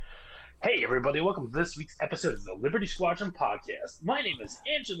Hey everybody, welcome to this week's episode of the Liberty Squadron podcast. My name is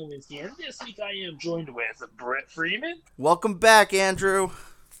Andrew Lewinsky, and this week I am joined with Brett Freeman, Welcome back, Andrew.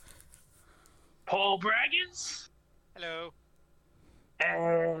 Paul Braggins, Hello.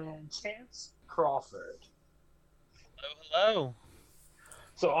 and Chance Crawford. Hello, hello.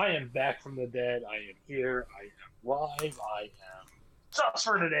 So I am back from the dead. I am here. I am live. I am just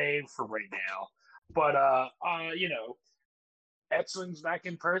for today, for right now. But X-Wing's back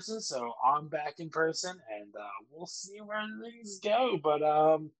in person, so I'm back in person, and we'll see where things go. But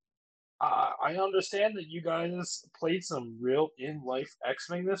I understand that you guys played some real in life X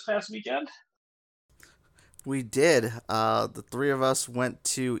Men this past weekend. We did. The three of us went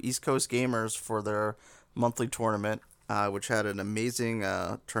to East Coast Gamers for their monthly tournament, which had an amazing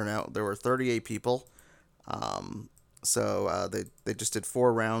turnout. There were 38 people. They just did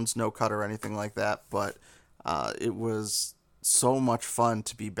 4 rounds, no cut or anything like that. But it was so much fun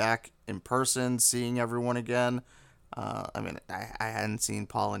to be back in person, seeing everyone again. I hadn't seen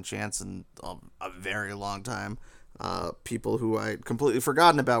Paul and Chance in a very long time. People who I'd completely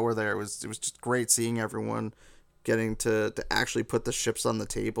forgotten about were there. It was just great seeing everyone getting to actually put the ships on the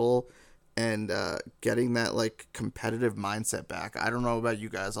table and getting that like competitive mindset back. I don't know about you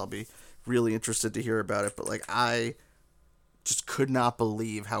guys. I'll be really interested to hear about it, but like I just could not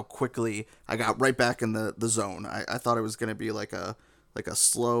believe how quickly I got right back in the zone. I thought it was gonna be like a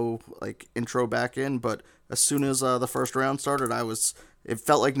slow like intro back in, but as soon as the first round started, it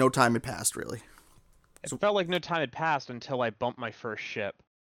felt like no time had passed really. It So felt like no time had passed until I bumped my first ship.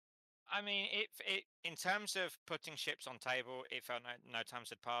 I mean, it in terms of putting ships on table, it felt no times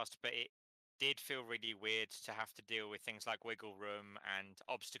had passed, but it did feel really weird to have to deal with things like wiggle room and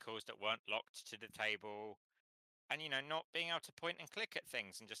obstacles that weren't locked to the table, and not being able to point and click at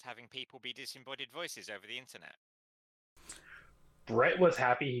things and just having people be disembodied voices over the internet. Brett was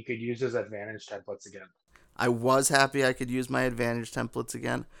happy he could use his advantage templates again. I was happy I could use my advantage templates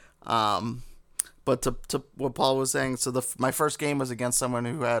again. Um, but to what Paul was saying, so my first game was against someone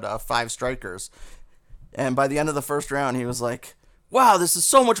who had 5 strikers, and by the end of the first round, he was like, "Wow, this is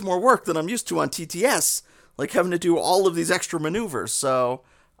so much more work than I'm used to on TTS, like having to do all of these extra maneuvers." So,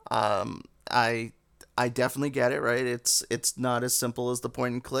 um, I I definitely get it. Right? It's not as simple as the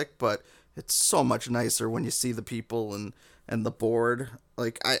point and click, but it's so much nicer when you see the people and the board.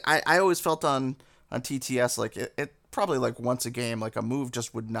 Like I always felt on TTS like it probably like once a game like a move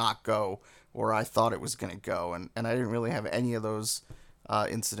just would not go or I thought it was gonna go, and I didn't really have any of those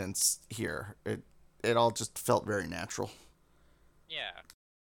incidents here. It all just felt very natural. Yeah,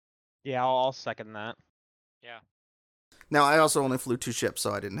 Yeah, I'll second that. yeah. Now I also only flew 2 ships,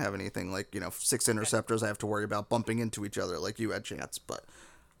 so I didn't have anything like 6 interceptors I have to worry about bumping into each other like you had Chance. But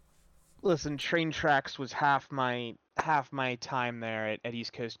Listen, train tracks was half my time there at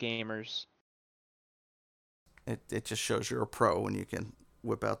East Coast Gamers. it just shows you're a pro when you can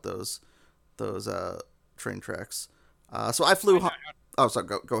whip out those train tracks. So I I flew. know how. Oh, sorry.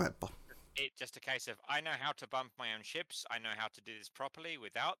 Go ahead, Paul. It's just a case of I know how to bump my own ships. I know how to do this properly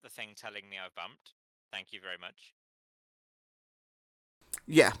without the thing telling me I've bumped. Thank you very much.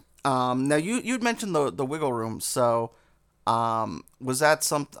 Yeah. Now you'd mentioned the wiggle room. So was that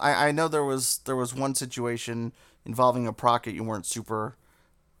some? I know there was one situation involving a procket you weren't super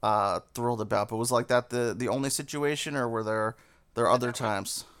thrilled about, but was like that the only situation, or were there No, other that was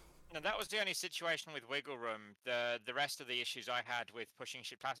times? No, that was the only situation with wiggle room. The rest of the issues I had with pushing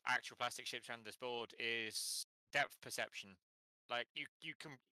actual plastic ships around this board is depth perception. Like you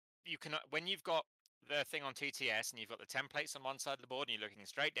can when you've got the thing on TTS and you've got the templates on one side of the board and you're looking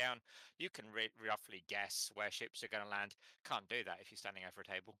straight down, you can roughly guess where ships are going to land. Can't do that if you're standing over a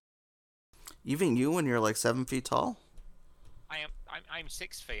table. Even you when you're like 7 feet tall. I'm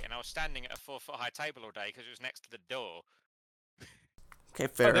 6 feet and I was standing at a 4 foot high table all day because it was next to the door. Okay, Oh,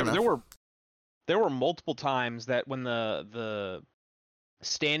 fair there enough. were multiple times that when the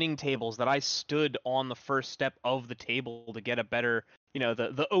standing tables that I stood on the first step of the table to get a better,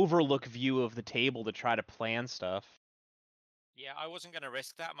 the overlook view of the table to try to plan stuff. Yeah, I wasn't going to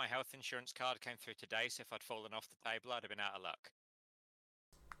risk that. My health insurance card came through today, so if I'd fallen off the table, I'd have been out of luck.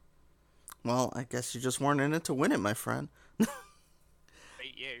 Well, I guess you just weren't in it to win it, my friend.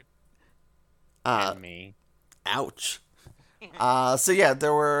 Beat you. Uh, And me. ouch. So yeah,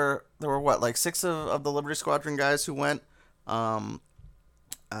 there were what like 6 of the Liberty Squadron guys who went. Um,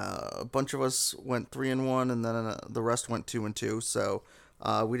 a bunch of us went 3-1, and then the rest went 2-2. So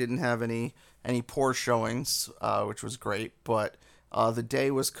we didn't have any poor showings, which was great. But the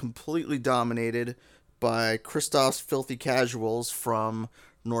day was completely dominated by Christoph's Filthy Casuals from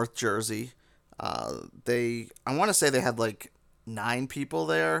North Jersey. I want to say they had like 9 people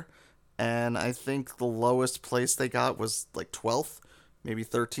there, and I think the lowest place they got was like 12th, maybe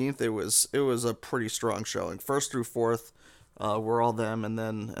 13th. It was a pretty strong showing. First through fourth were all them, and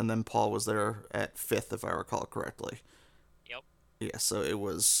then Paul was there at 5th, if I recall correctly. Yep. Yeah, so it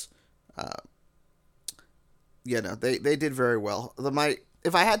was, no, they did very well.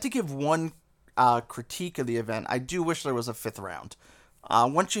 If I had to give one critique of the event, I do wish there was a 5th round.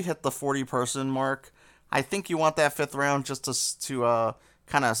 Once you hit the 40-person mark, I think you want that 5th round just to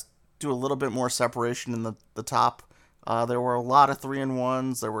kind of do a little bit more separation in the top. There were a lot of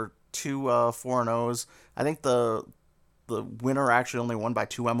 3-1s. There were 2 4-0s. I think the winner actually only won by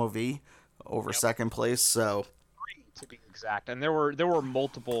 2 MOV over second place. So, to be exact, and there were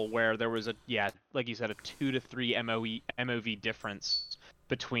multiple where there was like you said, a 2 to 3 MOV difference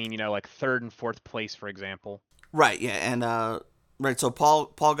between like third and fourth place, for example. right, yeah, and right. So Paul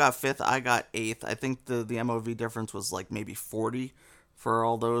got 5th. I got 8th. I think the MOV difference was like maybe 40 for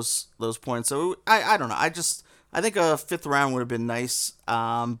all those points. So I don't know. I think a 5th round would have been nice.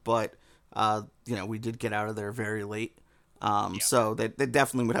 But we did get out of there very late. So they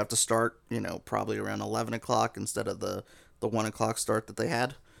definitely would have to start, probably around 11 o'clock instead of the 1 o'clock start that they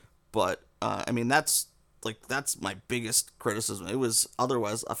had. But, that's my biggest criticism. It was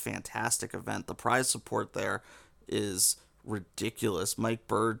otherwise a fantastic event. The prize support there is ridiculous. Mike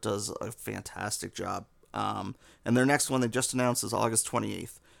Bird does a fantastic job. And their next one they just announced is August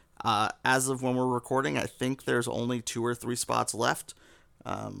 28th. As of when we're recording, I think there's only 2 or 3 spots left.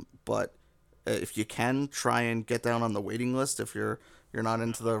 But if you can, try and get down on the waiting list if you're not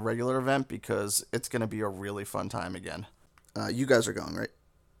into the regular event, because it's going to be a really fun time again. You guys are going, right?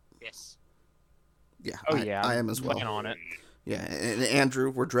 Yes. Yeah. Oh, yeah. I am as well. On it. Yeah, and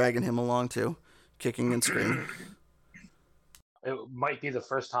Andrew, we're dragging him along too, kicking and screaming. It might be the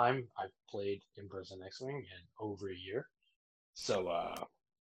first time I've played in-person X-Wing in over a year. So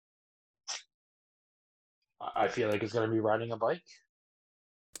I feel like it's going to be riding a bike.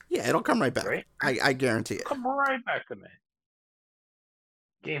 Yeah, it'll come right back. Right? I guarantee it. Come right back to me.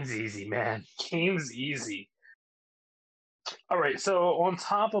 Game's easy, man. Game's easy. All right, so on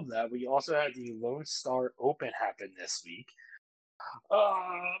top of that, we also had the Lone Star Open happen this week.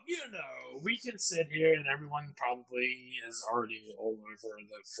 We can sit here and everyone probably is already all over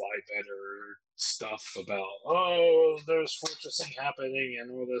the fly better stuff about, there's fortressing happening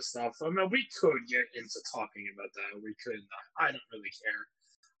and all this stuff. I mean, we could get into talking about that. We could not. I don't really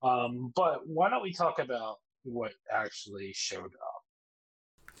care. But why don't we talk about what actually showed up?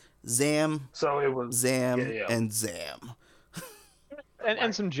 Zam. So it was Zam and Zam.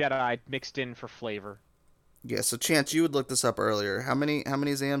 And some Jedi mixed in for flavor. Yeah, so Chance, you would look this up earlier. How many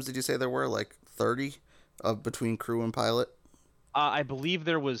Zams did you say there were? Like 30 between crew and pilot? I believe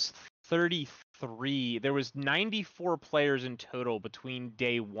there was 33. There was 94 players in total between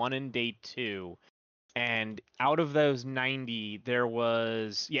day 1 and day 2. And out of those 90, there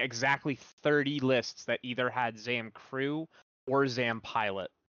was exactly 30 lists that either had Zam crew or Zam pilot.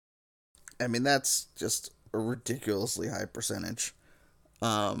 I mean, that's just a ridiculously high percentage.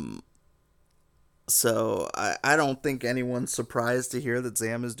 So I don't think anyone's surprised to hear that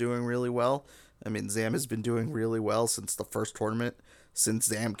Zam is doing really well. I mean, Zam has been doing really well since the first tournament, since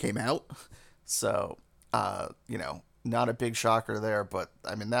Zam came out. So, not a big shocker there, but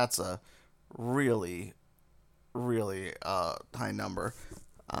I mean, that's a really, really high number.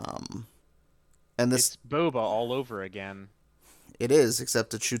 And this it's Boba all over again. It is,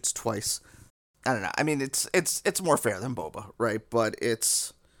 except it shoots twice. I don't know. I mean, it's more fair than Boba, right? But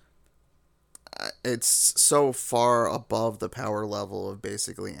it's so far above the power level of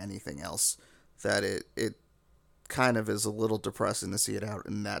basically anything else that it kind of is a little depressing to see it out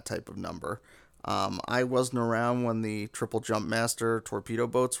in that type of number. I wasn't around when the Triple Jump Master torpedo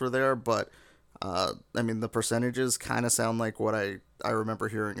boats were there, but I mean, the percentages kind of sound like what I remember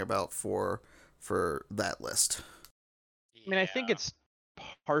hearing about for that list. I mean, I think it's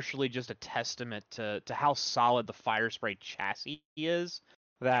partially just a testament to how solid the Firespray chassis is.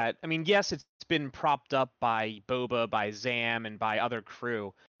 That, I mean, yes, it's been propped up by Boba, by Zam, and by other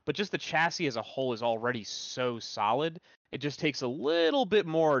crew, but just the chassis as a whole is already so solid. It just takes a little bit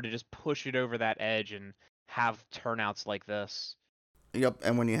more to just push it over that edge and have turnouts like this. Yep,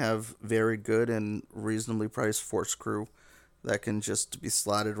 and when you have very good and reasonably priced Force crew that can just be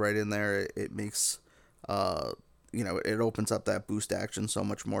slotted right in there, it makes, it opens up that boost action so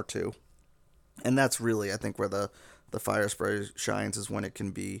much more too. And that's really, I think, where the Firespray shines, is when it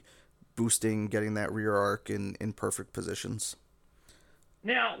can be boosting, getting that rear arc in perfect positions.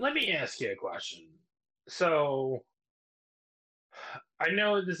 Now, let me ask you a question. So, I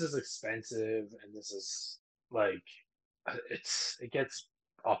know this is expensive, and this is like, it gets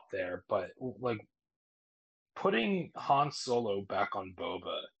up there, but like putting Han Solo back on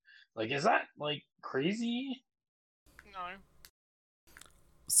Boba, like is that like crazy? No,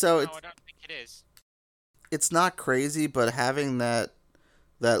 So no, I don't think it is. it's not crazy, but having that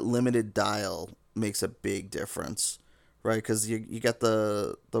limited dial makes a big difference, right? Because you get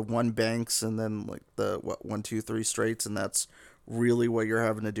the one banks and then like the what 1 2 3 straights, and that's really what you're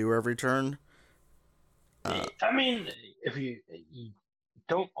having to do every turn. I mean, if you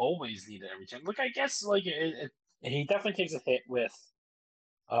don't always need it every time. Look, I guess like he definitely takes a hit with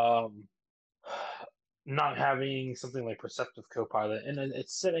um not having something like Perceptive Copilot, and then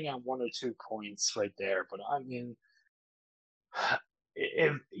it's sitting at 1 or 2 points right there. But I mean,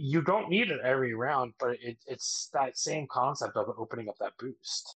 if you don't need it every round, but it's that same concept of opening up that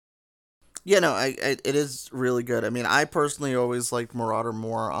boost. Yeah, no, it is really good. I mean, I personally always liked Marauder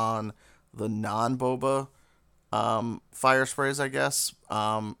more on the non Boba fire sprays, I guess.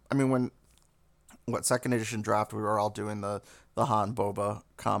 I mean, when what second edition dropped, we were all doing the Han Boba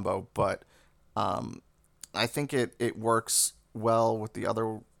combo, but um, I think it works well with the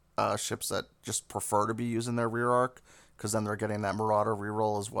other ships that just prefer to be using their rear arc, because then they're getting that Marauder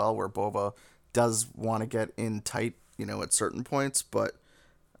reroll as well, where Boba does want to get in tight, at certain points, but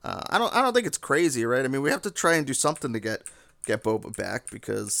I don't think it's crazy, right? I mean, we have to try and do something to get Boba back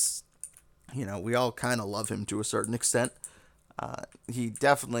because we all kind of love him to a certain extent. He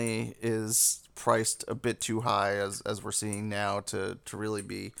definitely is priced a bit too high as we're seeing now to really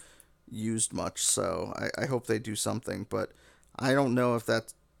be used much. So I hope they do something, but I don't know if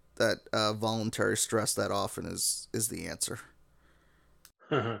that voluntary stress that often is the answer.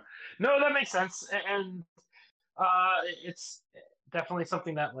 No, that makes sense, and it's definitely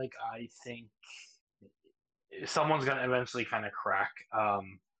something that like I think someone's gonna eventually kind of crack.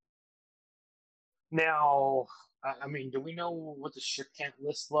 Now, I mean, do we know what the ship count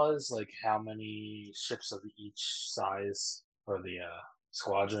list was? Like, how many ships of each size for the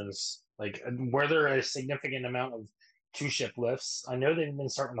squadrons? Like, were there a significant amount of two-ship lists? I know they've been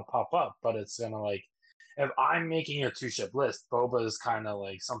starting to pop up, but it's gonna like, if I'm making a two-ship list, Boba is kind of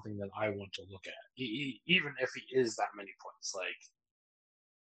like something that I want to look at, even if he is that many points. Like,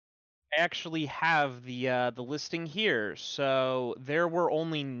 I actually have the listing here. So there were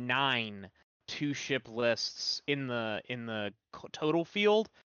only 9 two-ship lists in the total field,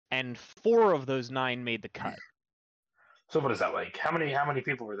 and 4 of those 9 made the cut. so what is that like? How many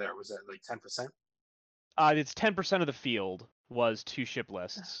people were there? Was that like 10%? It's 10% of the field was two-ship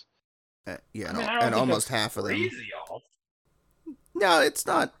lists. Yeah, I mean, I and don't think almost that's half of them. crazy off. No, it's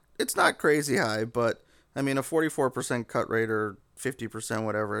not. It's not crazy high, but I mean, a 44% cut rate or 50%,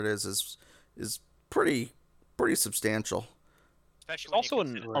 whatever it is pretty substantial. Especially There's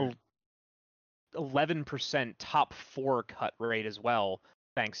when you also consider. Right. 11% top 4 cut rate as well,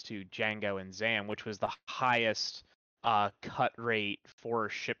 thanks to Django and Zam, which was the highest cut rate for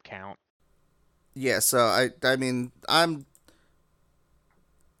ship count. Yeah, so I mean, I'm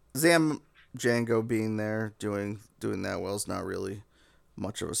Zam Django being there doing that well is not really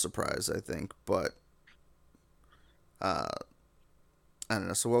much of a surprise, I think, but uh I don't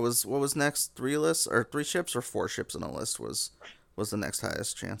know. So what was next? 3 lists or 3 ships or 4 ships in a list was the next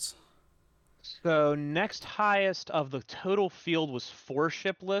highest chance. So next highest of the total field was 4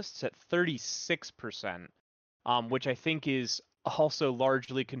 ship lists at 36%, which I think is also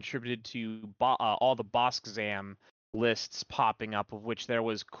largely contributed to all the Bosk Zam lists popping up, of which there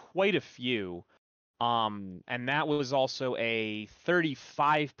was quite a few. And that was also a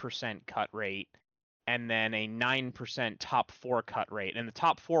 35% cut rate, and then a 9% top 4 cut rate. And the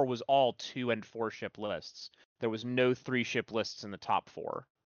top 4 was all 2 and 4 ship lists. There was no 3 ship lists in the top 4.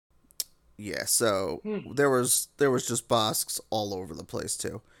 Yeah, so Hmm. there was just Bosks all over the place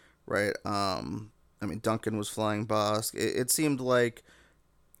too, right? I mean Duncan was flying Bosk. It seemed like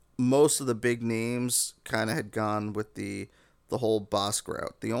most of the big names kind of had gone with the whole Bosk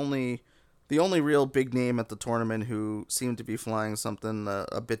route. The only real big name at the tournament who seemed to be flying something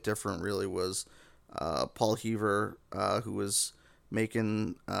a bit different really was Paul Heaver, who was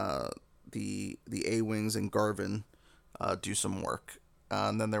making the A wings and Garvin do some work.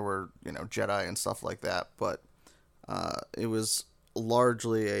 And then there were Jedi and stuff like that, but it was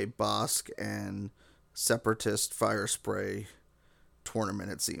largely a Bosk and Separatist fire spray tournament.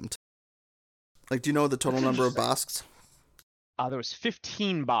 It seemed. Like, do you know the total That's number of interesting. Bosks? There was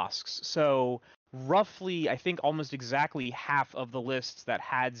 15 Bosks, so roughly, I think almost exactly half of the lists that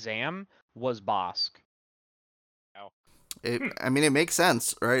had Zam was Bosk. Oh. I mean, it makes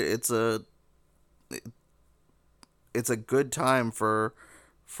sense, right? It's a good time for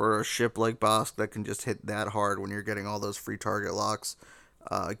a ship like Bosk that can just hit that hard when you're getting all those free target locks.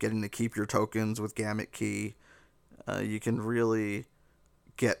 getting to keep your tokens with Gamut Key. You can really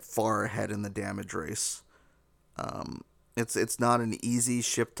get far ahead in the damage race. It's not an easy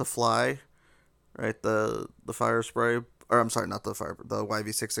ship to fly, right? The fire spray, or I'm sorry, not the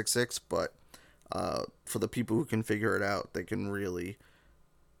YV666, but for the people who can figure it out, they can really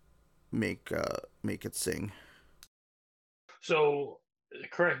make it sing. So,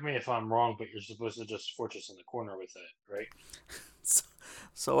 correct me if I'm wrong, but you're supposed to just fortress in the corner with it, right?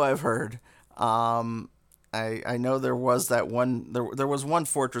 So I've heard. I know there was that one. There was one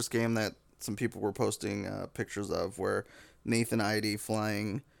Fortress game that some people were posting pictures of where Nathan Idy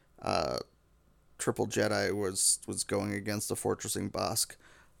flying triple Jedi was going against the fortressing Bosk.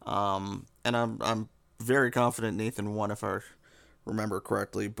 And I'm very confident Nathan won if I remember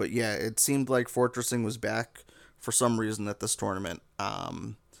correctly. But yeah, it seemed like fortressing was back for some reason at this tournament.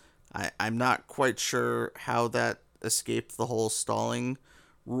 I'm not quite sure how that escaped the whole stalling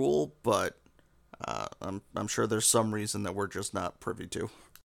rule, but I'm sure there's some reason that we're just not privy to.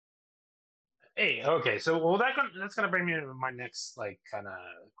 Hey, okay, so that's gonna bring me to my next like kind of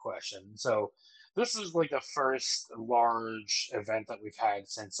question. So this is like the first large event that we've had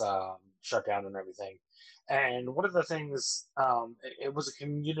since shutdown and everything. And one of the things, it was a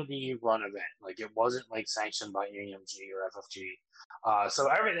community run event. Like it wasn't like sanctioned by AMG or FFG. So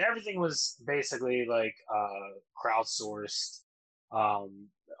everything was basically like crowdsourced. Um,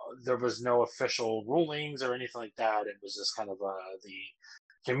 there was no official rulings or anything like that. It was just kind of the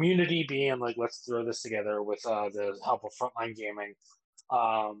community being like, let's throw this together with the help of Frontline Gaming,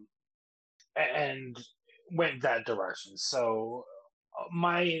 um, and went that direction. So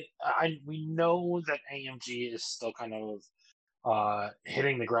we know that AMG is still kind of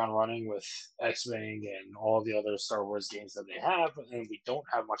hitting the ground running with X-Wing and all the other Star Wars games that they have, and we don't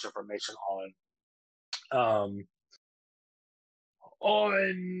have much information um,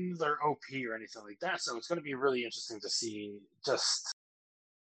 on their OP or anything like that. So it's going to be really interesting to see just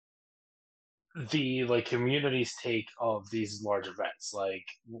the like community's take of these large events. Like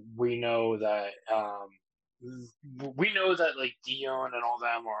we know that like Dion and all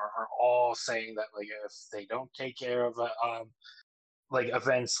them are all saying that like if they don't take care of like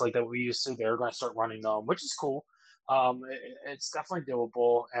events like that we used to, they're going to start running them, which is cool. It's definitely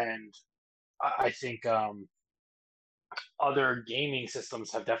doable, and I think other gaming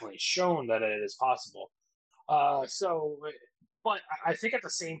systems have definitely shown that it is possible. But I think at the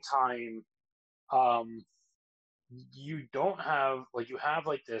same time, um, you don't have like you have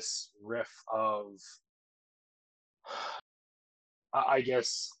like this riff of I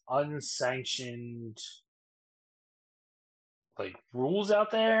guess unsanctioned like rules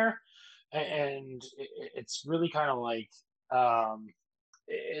out there, and it's really kind of like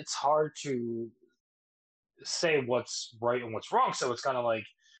it's hard to say what's right and what's wrong. So it's kind of like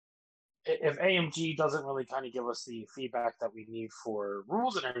if AMG doesn't really kind of give us the feedback that we need for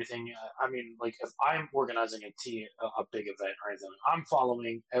rules and everything, I mean, like if I'm organizing a big event or anything, I'm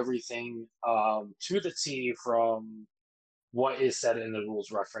following everything to the T from what is said in the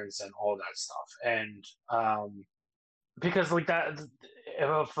rules reference and all that stuff. And because like that,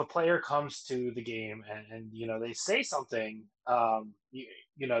 if a player comes to the game and you know they say something,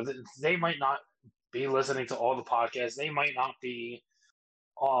 you know they might not be listening to all the podcasts. They might not be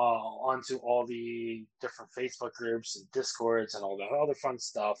onto all the different Facebook groups and Discords and all that other fun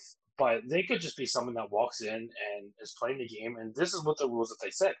stuff. But they could just be someone that walks in and is playing the game, and this is what the rules that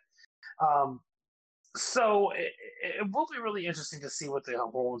they said. Um, so it will be really interesting to see what the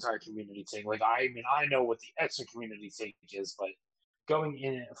whole entire community take. Like, I mean, I know what the extra community take is, but going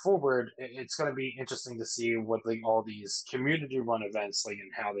in forward, it's going to be interesting to see what like all these community run events like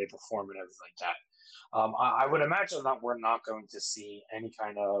and how they perform and everything like that. I would imagine that we're not going to see any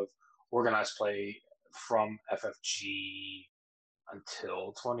kind of organized play from FFG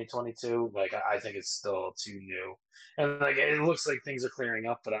until 2022. Like, I think it's still too new, and like it looks like things are clearing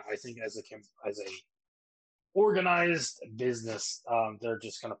up. But I think as a organized business, they're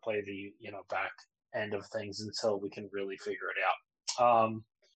just going to play the back end of things until we can really figure it out.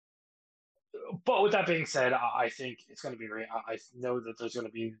 But with that being said, I think it's going to be great. I know that there's going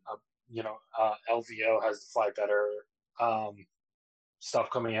to be LVO has the Fly Better stuff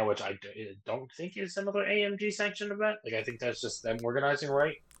coming out, which I don't think is another AMG sanctioned event. Like I think that's just them organizing,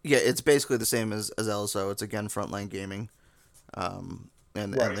 right? Yeah, it's basically the same as LSO. It's again Frontline Gaming, and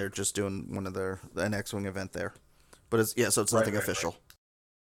they're just doing one of an X-Wing event there, but so it's nothing official.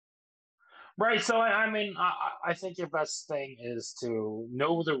 Right. So I mean, I think your best thing is to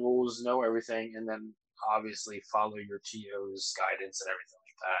know the rules, know everything, and then obviously follow your TO's guidance and everything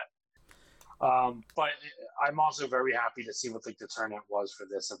like that. But I'm also very happy to see what like the turnout was for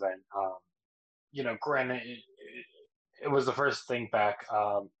this event. Granted, it was the first thing back.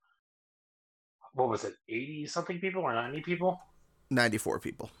 What was it, 80 something people or 90 people? 94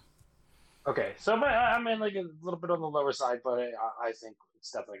 people. Okay, so but I mean, like a little bit on the lower side, but I think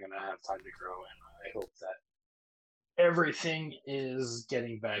it's definitely going to have time to grow, and I hope that everything is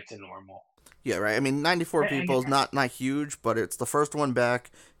getting back to normal. Yeah, right. I mean, 94 And people is not huge, but it's the first one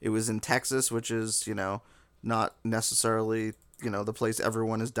back. It was in Texas, which is, not necessarily, the place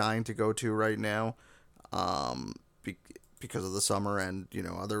everyone is dying to go to right now, um, be- because of the summer and,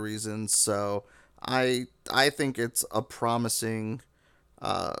 other reasons. So I think it's a promising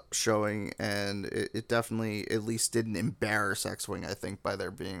showing, and it definitely at least didn't embarrass X-Wing, I think, by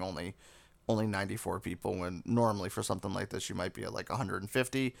there being only 94 people when normally for something like this you might be at like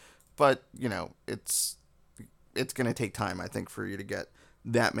 150. But it's going to take time, I think, for you to get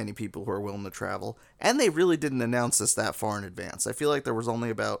that many people who are willing to travel. And they really didn't announce this that far in advance. I feel like there was only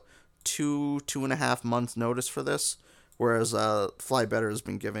about 2.5 months notice for this, whereas Fly Better has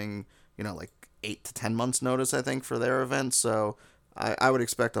been giving, like 8 to 10 months notice, I think, for their event. So I would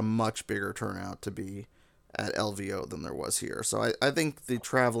expect a much bigger turnout to be at LVO than there was here. So I think the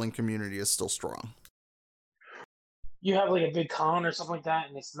traveling community is still strong. you have like a big con or something like that,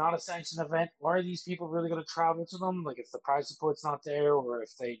 and it's not a sanctioned event. Why are these people really going to travel to them? Like, if the prize support's not there, or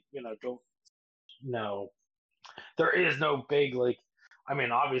if they, don't know, there is no big like. I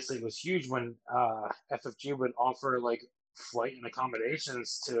mean, obviously, it was huge when FFG would offer like flight and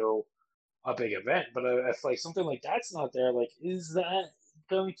accommodations to a big event. But if like something like that's not there, like, is that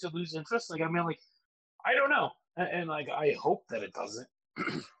going to lose interest? Like, I mean, like, I don't know, and like, I hope that it doesn't.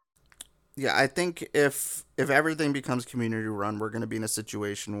 Yeah, I think if everything becomes community run, we're going to be in a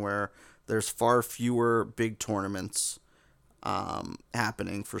situation where there's far fewer big tournaments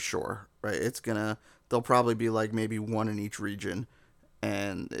happening for sure, right? They'll probably be like maybe one in each region,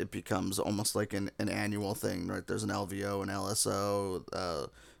 and it becomes almost like an annual thing, right? There's an LVO, an LSO,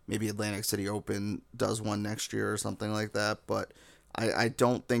 maybe Atlantic City Open does one next year or something like that. But I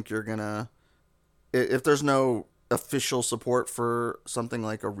don't think you're gonna, if there's no official support for something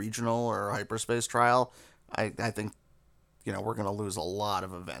like a regional or a hyperspace trial, I think we're gonna lose a lot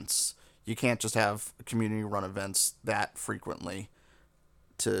of events. You can't just have community run events that frequently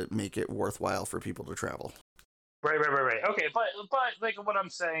to make it worthwhile for people to travel. Right. Okay, but like what I'm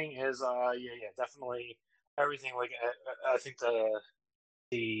saying is, yeah, definitely everything. Like, I think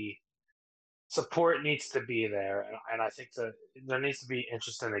the support needs to be there, and I think that there needs to be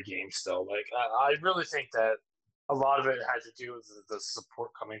interest in the game still. Like, I really think that a lot of it had to do with the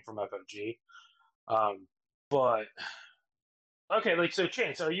support coming from FFG. But okay, like, so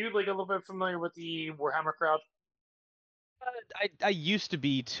Chance, are you like a little bit familiar with the Warhammer crowd? I used to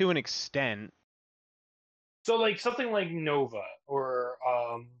be to an extent. So like something like Nova or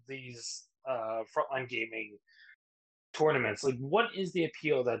these frontline gaming tournaments, like, what is the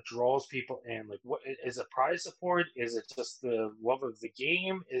appeal that draws people in? Like, what is it? Prize support? Is it just the love of the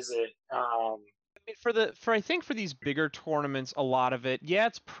game? Is it I mean, for I think for these bigger tournaments, a lot of it, yeah,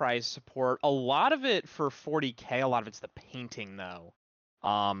 it's prize support. A lot of it for 40K, a lot of it's the painting though.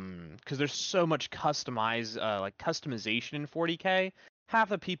 Because there's so much customization in 40K. Half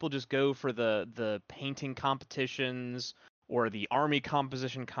the people just go for the painting competitions or the army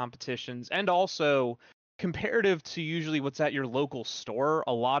composition competitions, and also comparative to usually what's at your local store,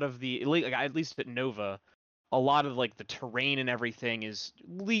 a lot of like, at least at Nova, a lot of like the terrain and everything is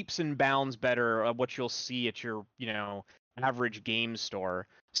leaps and bounds better of what you'll see at your average game store.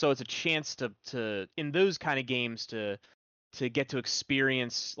 So it's a chance to in those kind of games to get to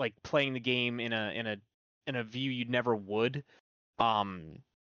experience like playing the game in a view you'd never would. um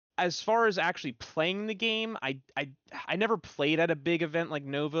as far as actually playing the game, I never played at a big event like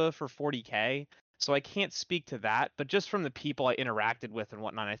Nova for 40K, so I can't speak to that. But just from the people I interacted with and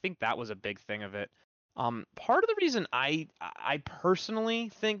whatnot, I think that was a big thing of it. Part of the reason I personally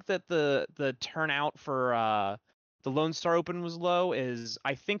think that the turnout for the Lone Star Open was low is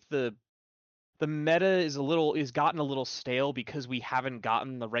I think the meta is gotten a little stale because we haven't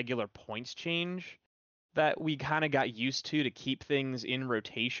gotten the regular points change that we kind of got used to keep things in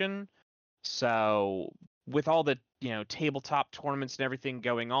rotation. So with all the tabletop tournaments and everything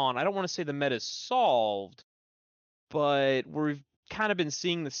going on, I don't want to say the meta's solved, but we've kind of been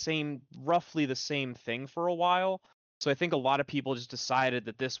seeing roughly the same thing for a while. So I think a lot of people just decided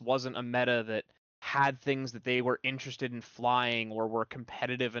that this wasn't a meta that had things that they were interested in flying or were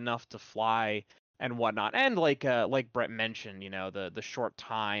competitive enough to fly and whatnot. And like Brett mentioned, the short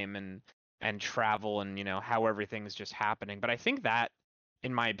time and travel and how everything's just happening. But I think that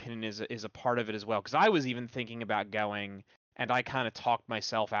in my opinion, is a part of it as well. Because I was even thinking about going, and I kind of talked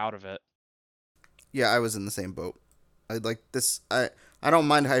myself out of it. Yeah, I was in the same boat. I like this. I don't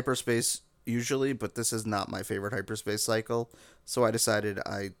mind hyperspace usually, but this is not my favorite hyperspace cycle. So I decided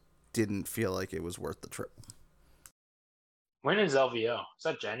I didn't feel like it was worth the trip. When is LVO? Is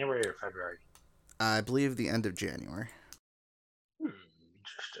that January or February? I believe the end of January.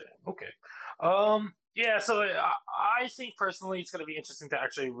 Interesting. Okay. Yeah. So I think personally, it's going to be interesting to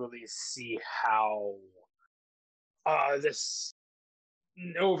actually really see how this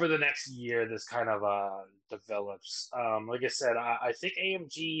over the next year this kind of develops. Like I said, I think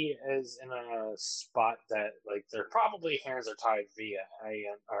AMG is in a spot that like their probably hands are tied via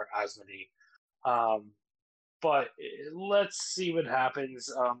AM or Asmodee. But let's see what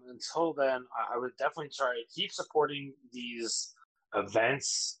happens. Until then, I would definitely try to keep supporting these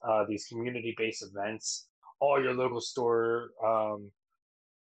events, these community-based events, all your local store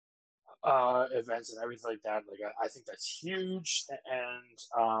events and everything like that. Like I think that's huge,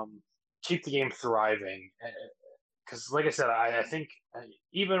 and keep the game thriving. Because, like I said, I think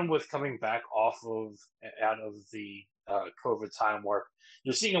even with coming back off of out of the COVID time warp,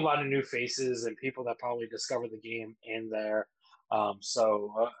 you're seeing a lot of new faces and people that probably discovered the game in there.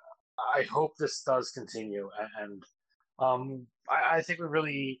 So I hope this does continue, and I think we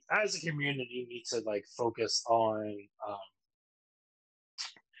really, as a community, need to like focus on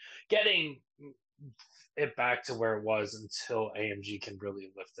getting it back to where it was until AMG can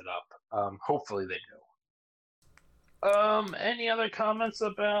really lift it up. Hopefully they do. Any other comments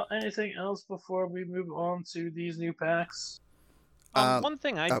about anything else before we move on to these new packs? One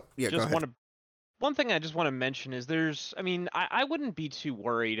thing I Yeah, go just ahead. want to one thing I just want to mention is I wouldn't be too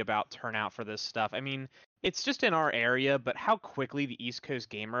worried about turnout for this stuff. I mean, it's just in our area, but how quickly the East Coast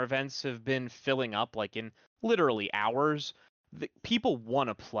Gamer events have been filling up, like in literally hours. People want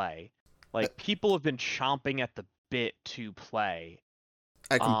to play. Like, people have been chomping at the bit to play.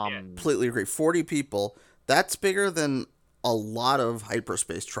 I Um, completely agree. 40 people, that's bigger than a lot of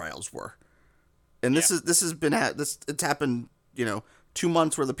hyperspace trials were. And this has been it's happened, 2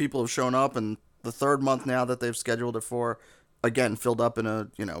 months where the people have shown up, and the third month now that they've scheduled it for, again, filled up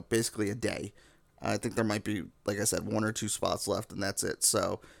in basically a day. I think there might be, like I said, 1 or 2 spots left, and that's it.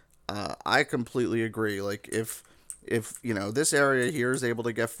 So I completely agree. Like if this area here is able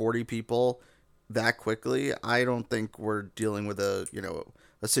to get 40 people that quickly, I don't think we're dealing with a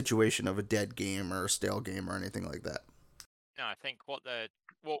situation of a dead game or a stale game or anything like that. No, I think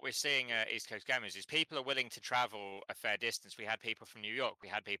what we're seeing at East Coast Gamers is people are willing to travel a fair distance. We had people from New York, we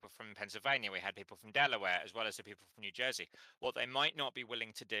had people from Pennsylvania, we had people from Delaware, as well as the people from New Jersey. What they might not be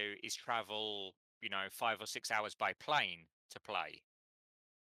willing to do is travel, 5 or 6 hours by plane to play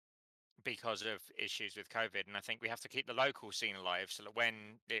because of issues with COVID. And I think we have to keep the local scene alive so that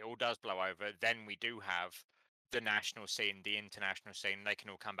when it all does blow over, then we do have the national scene, the international scene. They can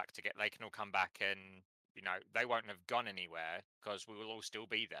all come back they can all come back, and they won't have gone anywhere because we will all still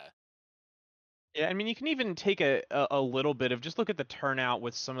be there. Yeah, I mean, you can even take a little bit of just look at the turnout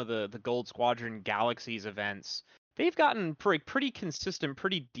with some of the Gold Squadron Galaxies events. They've gotten pretty consistent,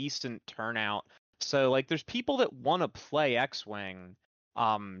 pretty decent turnout. So like, there's people that want to play X-Wing.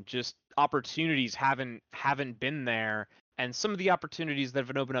 Just opportunities haven't been there, and some of the opportunities that have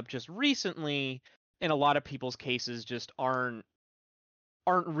been opened up just recently, in a lot of people's cases, just aren't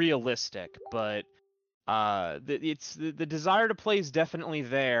realistic. But the desire to play is definitely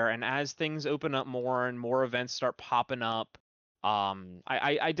there, and as things open up more and more events start popping up,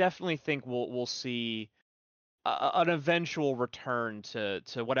 I definitely think we'll see an eventual return to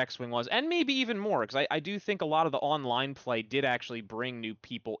what X-Wing was, and maybe even more, because I do think a lot of the online play did actually bring new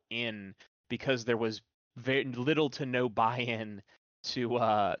people in, because there was very little to no buy-in to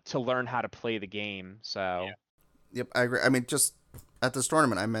learn how to play the game. So Yeah. Yep, I agree. I mean, just at this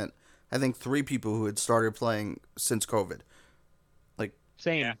tournament, I think 3 people who had started playing since COVID. Like,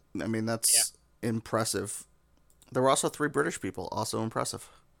 same. Yeah. I mean, that's impressive. There were also 3 British people, also impressive.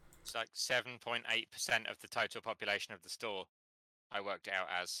 It's like 7.8% of the total population of the store. I worked it out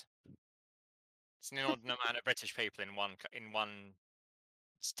as. It's an inordinate amount of British people in one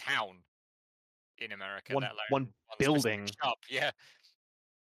town in America, let alone One one specific building. shop. Yeah.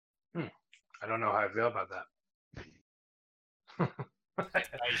 I don't know how I feel about that.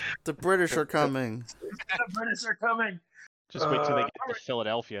 The British are coming. The British are coming. Just wait till they get to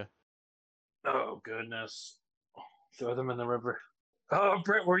Philadelphia. Oh goodness! Throw them in the river. Oh,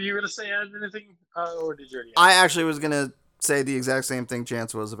 Britt, were you going to say anything, or did you already? I actually was gonna say the exact same thing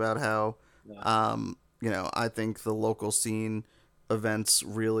Chance was about how, I think the local scene events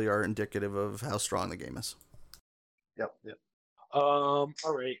really are indicative of how strong the game is. Yep. All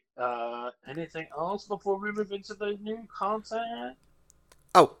right. Anything else before we move into the new content?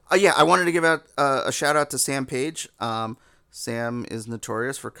 Oh, yeah, I wanted to give out a shout out to Sam Page. Sam is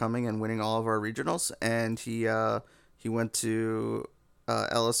notorious for coming and winning all of our regionals, and he went to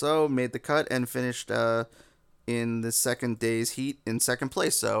LSO, made the cut, and finished in the second day's heat in second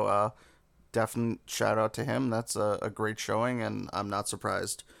place. So definite shout out to him. That's a great showing, and I'm not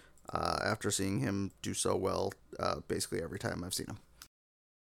surprised after seeing him do so well basically every time I've seen him.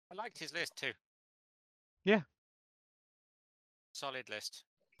 I liked his list too. Yeah. Solid list.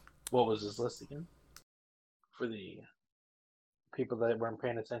 What was his list again? For the people that weren't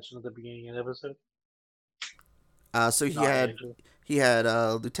paying attention at the beginning of the episode. So he had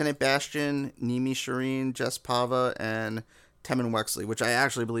Lieutenant Bastion, Nimi Shireen, Jess Pava, and Temin Wexley, which I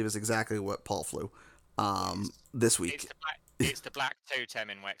actually believe is exactly what Paul flew this week. It's the black 2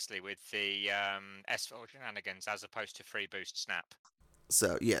 Temin Wexley with the S4 shenanigans as opposed to free boost snap.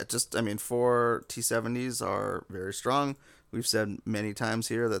 So yeah, just I mean, 4 T70s are very strong. We've said many times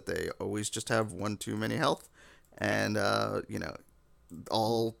here that they always just have one too many health, and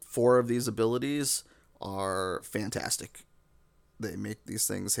all 4 of these abilities are fantastic. They make these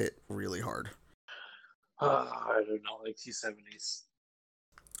things hit really hard. I do not like T70s.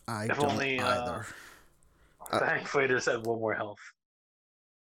 I don't either. Tank fighters had 1 more health.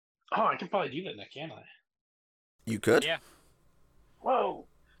 Oh, I can probably do that now, can't I? You could? Yeah. Whoa!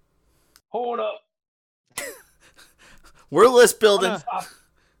 Hold up! We're list building.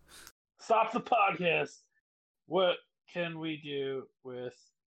 Stop the podcast. What can we do with?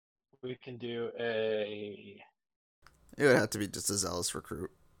 We can do a. It would have to be just a zealous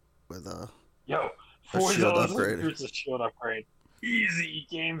recruit with a 4 shield upgrade. A shield upgrade. Easy,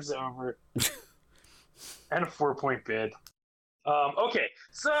 game's over. And a 4-point bid. Okay,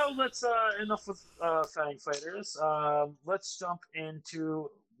 so let's enough with Fang Fighters. Let's jump into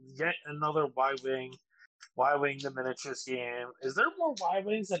yet another Y-Wing the miniatures game. Is there more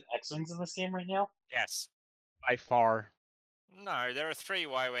Y-Wings than X-Wings in this game right now? Yes. By far. No, there are 3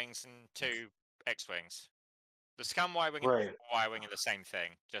 Y-Wings and 2 X-Wings. The Scum Y-Wing Right. and the Y-Wing are the same thing,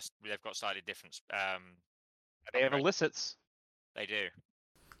 just they've got slightly different... they have elicits. They do.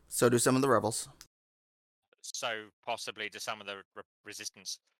 So do some of the Rebels. So possibly to some of the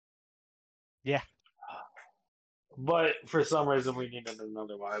resistance. Yeah. But for some reason we needed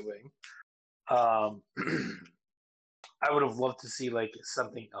another Y-Wing. I would have loved to see like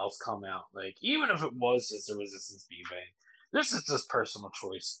something else come out. Like even if it was just a resistance B-Wing. This is just personal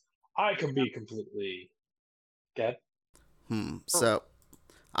choice. I can be completely dead. So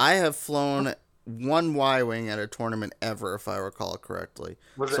I have flown 1 Y-Wing at a tournament ever, if I recall correctly.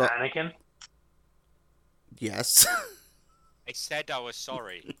 Was it Anakin? Yes. I said I was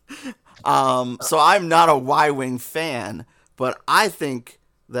sorry. So I'm not a Y-Wing fan, but I think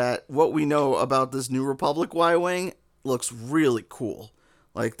that what we know about this New Republic Y-Wing looks really cool.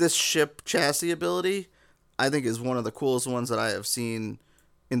 Like this ship chassis ability, I think is one of the coolest ones that I have seen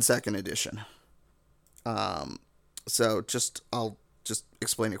in 2nd edition. So I'll just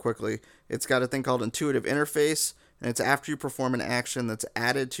explain it quickly. It's got a thing called intuitive interface, and it's after you perform an action that's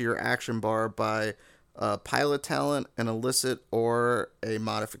added to your action bar by pilot talent, an illicit, or a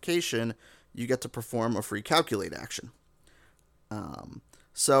modification, you get to perform a free calculate action.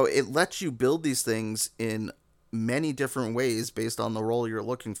 So it lets you build these things in many different ways based on the role you're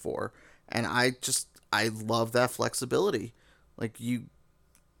looking for, and I love that flexibility. Like you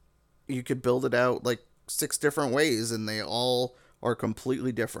could build it out like 6 different ways, and they all are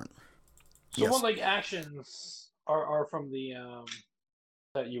completely different. So what like actions are from the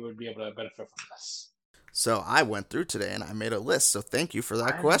that you would be able to benefit from this? So I went through today and I made a list, so thank you for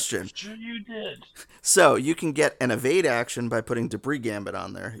that question. Sure you did. So you can get an evade action by putting Debris Gambit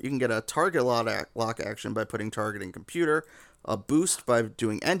on there. You can get a target lock action by putting targeting computer, a boost by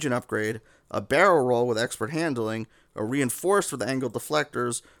doing engine upgrade, a barrel roll with expert handling, a reinforced with angled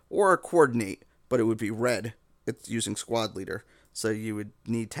deflectors, or a coordinate, but it would be red. It's using squad leader. So you would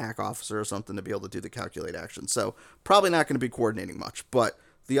need TAC officer or something to be able to do the calculate action. So probably not going to be coordinating much, but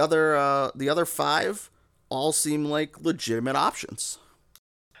the other 5 all seem like legitimate options.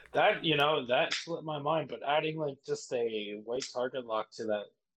 That that slipped my mind, but adding like just a white target lock to that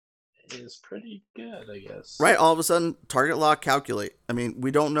is pretty good, I guess. Right, all of a sudden, target lock calculate. I mean,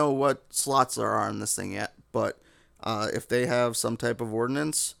 we don't know what slots there are on this thing yet, but if they have some type of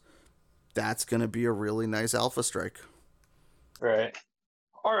ordnance, that's going to be a really nice alpha strike. Right.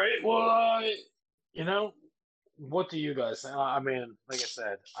 All right. Well, what do you guys think? I mean, like I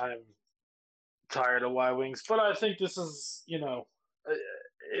said, I'm tired of Y-Wings, but I think this is,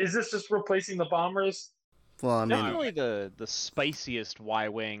 is this just replacing the bombers? Well, I mean, Definitely the spiciest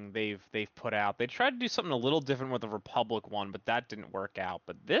Y-wing they've put out. They tried to do something a little different with the Republic one, but that didn't work out.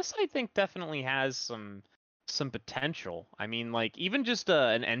 But this, I think, definitely has some potential. I mean, like even just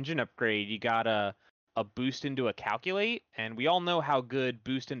an engine upgrade, you got a boost into a calculate, and we all know how good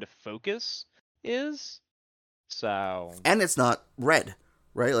boost into focus is. So and it's not red,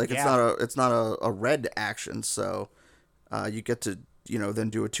 right? Like yeah, it's not a red action, so you get to then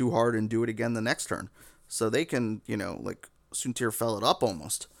do it too hard and do it again the next turn. So they can like Suntir fell it up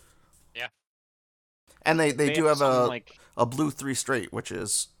almost. Yeah. And they they do have have some like a blue 3 straight, which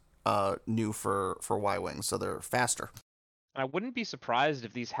is new for Y wings, so they're faster. I wouldn't be surprised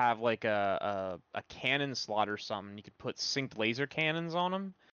if these have like a cannon slot or something. You could put synced laser cannons on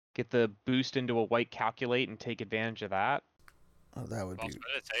them, get the boost into a white calculate, and take advantage of that. Oh, Possibility.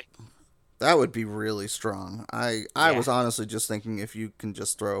 that would be really strong. I Yeah. was honestly just thinking if you can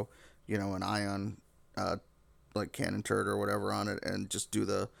just throw an ion like cannon turret or whatever on it and just do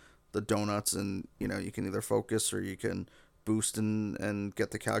the donuts, and you can either focus or you can boost and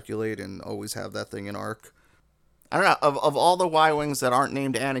get the calculate and always have that thing in arc. I don't know. Of all the Y wings that aren't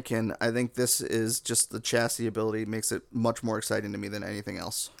named Anakin, I think this is just the chassis ability makes it much more exciting to me than anything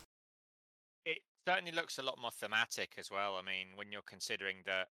else. It certainly looks a lot more thematic as well. I mean, when you're considering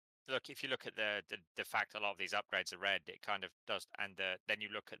that, look, if you look at the fact a lot of these upgrades are red, it kind of does, and then you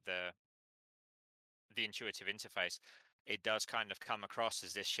look at the intuitive interface, it does kind of come across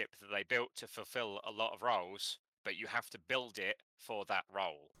as this ship that they built to fulfill a lot of roles, but you have to build it for that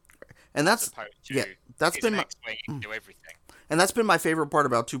role, And as that's opposed yeah, to that's it's been an my X-wing, you can do everything. And that's been my favorite part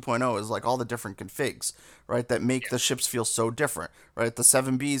about 2.0 is like all the different configs, right? That make Yeah. the ships feel so different, right? The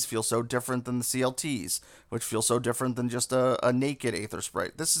 7Bs feel so different than the CLTs, which feel so different than just a naked Aether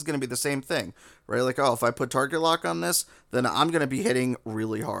Sprite. This is going to be the same thing, right? Like, oh, if I put target lock on this, then I'm going to be hitting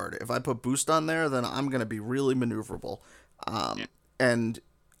really hard. If I put boost on there, then I'm going to be really maneuverable. Yeah. And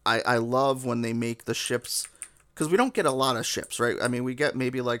I love when they make the ships, because we don't get a lot of ships, right? I mean, we get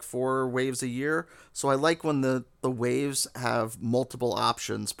maybe like 4 waves a year. So I like when the waves have multiple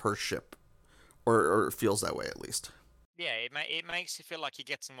options per ship, or it feels that way at least. Yeah, it makes you feel like you're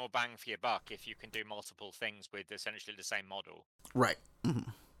getting more bang for your buck if you can do multiple things with essentially the same model. Right. Mm-hmm.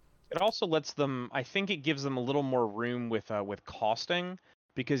 It also lets them. I think it gives them a little more room with costing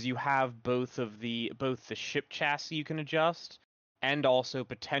because you have both the ship chassis you can adjust, and also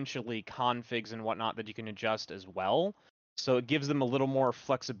potentially configs and whatnot that you can adjust as well. So it gives them a little more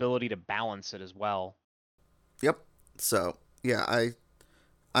flexibility to balance it as well. Yep. So yeah, I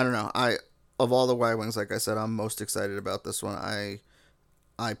don't know. Of all the Y wings, like I said, I'm most excited about this one.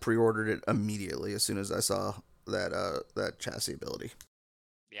 I pre-ordered it immediately as soon as I saw that chassis ability.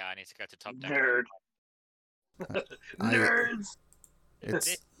 Yeah, I need to go to Top Deck. Nerd. I- Nerds.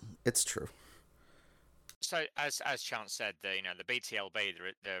 It's true. So as Chance said, the BTLB,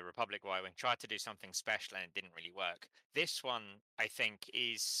 the Republic Y-wing, tried to do something special and it didn't really work. This one, I think,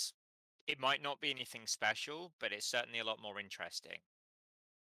 it might not be anything special, but it's certainly a lot more interesting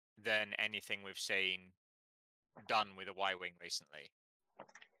than anything we've seen done with a Y-wing recently.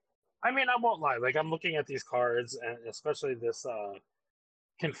 I mean, I won't lie. Like, I'm looking at these cards, and especially this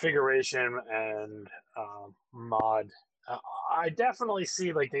configuration and mod. I definitely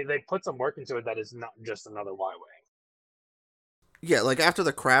see like they put some work into it that is not just another Y wing. Yeah, like after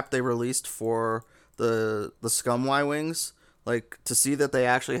the crap they released for the Scum Y wings, like to see that they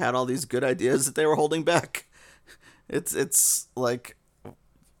actually had all these good ideas that they were holding back. It's like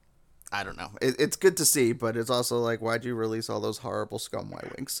I don't know. It's good to see, but it's also like, why'd you release all those horrible Scum Y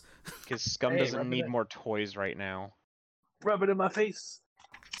wings? Because Scum Hey, doesn't rub it need in. more toys right now. Rub it in my face.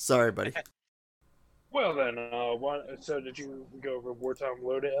 Sorry, buddy. Well then, so did you go over wartime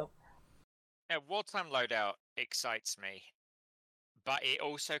loadout? Yeah, wartime loadout excites me, but it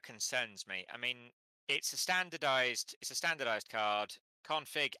also concerns me. I mean, it's a standardized card,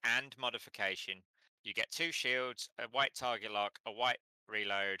 config and modification. You get 2 shields, a white target lock, a white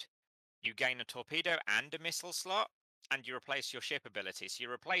reload. You gain a torpedo and a missile slot, and you replace your ship ability. So you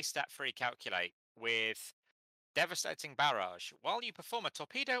replace that free calculate with devastating barrage. While you perform a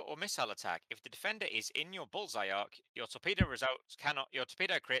torpedo or missile attack, if the defender is in your bullseye arc, your torpedo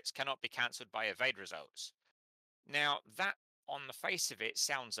crits cannot be cancelled by evade results. Now that on the face of it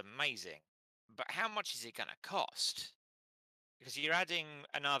sounds amazing, but how much is it going to cost? Because you're adding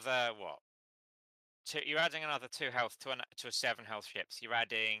another you're adding another 2 health to a 7 health ship. So you're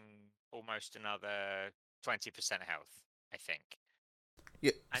adding almost another 20% health, I think.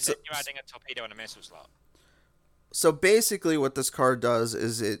 Yeah. And then you're adding a torpedo and a missile slot. So basically, what this card does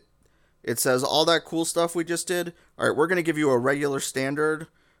is it says all that cool stuff we just did. All right, we're gonna give you a regular standard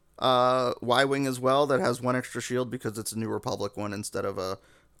Y-wing as well that has one extra shield because it's a New Republic one instead of a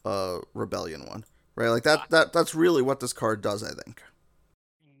Rebellion one, right? Like that's really what this card does, I think.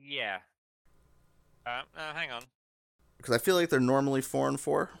 Yeah. Hang on. Because I feel like they're normally 4 and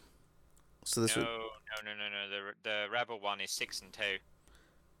 4. So this No, would, no. The Rebel one is 6 and 2.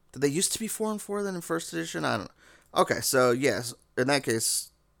 did they used to be 4 and 4 then in first edition? I don't know. Okay, so yes, in that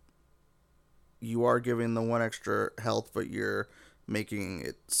case, you are giving the one extra health, but you're making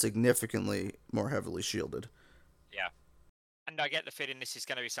it significantly more heavily shielded. Yeah. And I get the feeling this is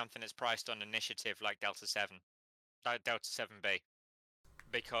going to be something that's priced on initiative like Delta 7. Delta 7B.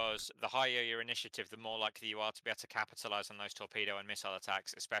 Because the higher your initiative, the more likely you are to be able to capitalize on those torpedo and missile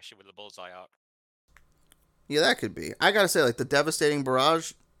attacks, especially with the bullseye arc. Yeah, that could be. I gotta say, like the devastating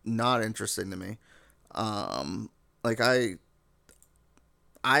barrage, not interesting to me. Like I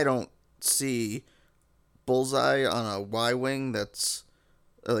don't see bullseye on a Y-wing that's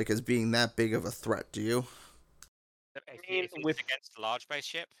like as being that big of a threat. Do you? If mean, it's with- against a large base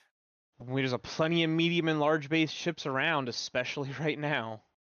ship, There's a plenty of medium and large base ships around, especially right now.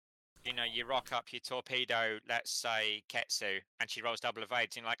 you rock up your torpedo, let's say Ketsu, and she rolls double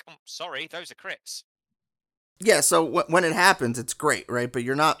evades, and you're like, oh, sorry, those are crits. Yeah. So when it happens, it's great, right? But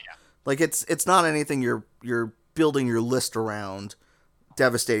you're not like it's not anything you're building your list around.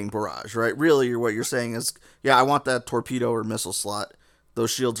 Devastating barrage, right? Really, what you're saying is, yeah, I want that torpedo or missile slot.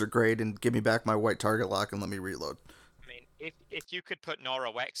 Those shields are great, and give me back my white target lock and let me reload. I mean, if you could put Nora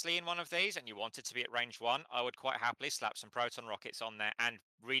Wexley in one of these and you wanted to be at range 1, I would quite happily slap some proton rockets on there and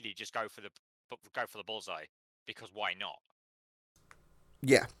really just go for the bullseye, because why not?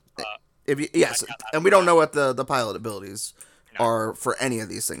 Yeah. If you, yes, and we don't know what the pilot abilities No. are for any of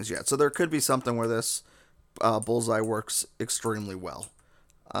these things yet. So there could be something where this bullseye works extremely well.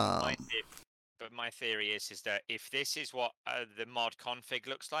 But my theory is that if this is what the mod config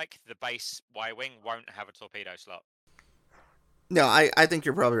looks like, the base Y-wing won't have a torpedo slot. No, I think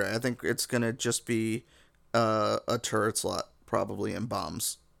you're probably right. I think it's gonna just be a turret slot, probably in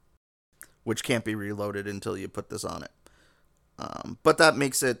bombs, which can't be reloaded until you put this on it. But that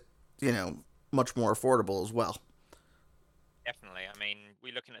makes it, much more affordable as well. Definitely. I mean,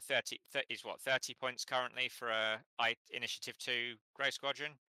 we're looking at 30 points currently for a Initiative 2 Grey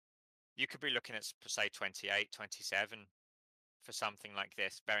Squadron. You could be looking at, say, 28, 27 for something like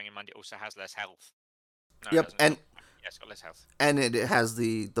this, bearing in mind it also has less health. No, it Yep, doesn't. and Yeah, it's got less health. and it has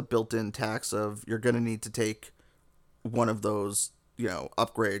the built-in tax of you're gonna need to take one of those,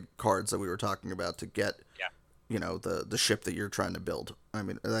 upgrade cards that we were talking about to get, the ship that you're trying to build. I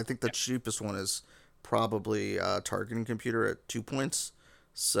mean, I think the cheapest one is probably targeting computer at 2 points.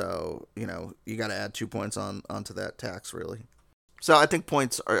 So, you got to add 2 points onto that tax, really. So I think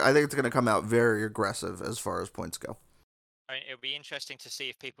I think it's going to come out very aggressive as far as points go. I mean, it'll be interesting to see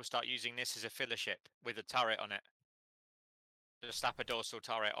if people start using this as a filler ship with a turret on it. Just slap a dorsal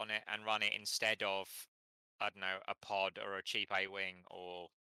turret on it and run it instead of, I don't know, a pod or a cheap A-wing or...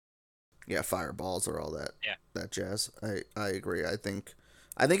 Yeah, fireballs or all that. Yeah. That jazz. I agree. I think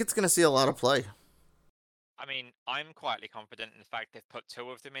it's going to see a lot of play. I mean, I'm quietly confident in the fact they've put 2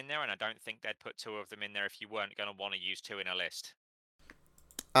 of them in there, and I don't think they'd put 2 of them in there if you weren't going to want to use 2 in a list.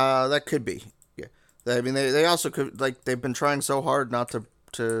 That could be. Yeah. I mean, they also could, like, they've been trying so hard not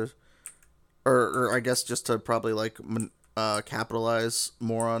to or I guess just to probably, like, capitalize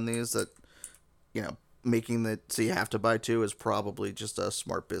more on these that, making it so you have to buy 2 is probably just a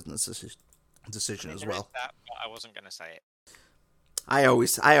smart business decision as well. That, but I wasn't going to say it. I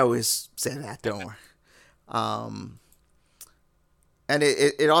always say that, don't worry. And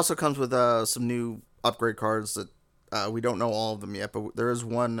it also comes with some new upgrade cards that we don't know all of them yet, but there is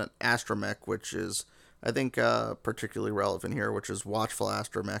one Astromech, which is, I think, particularly relevant here, which is Watchful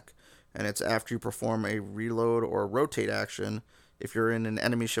Astromech, and it's after you perform a reload or rotate action. If you're in an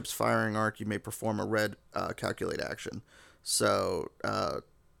enemy ship's firing arc, you may perform a red calculate action. So,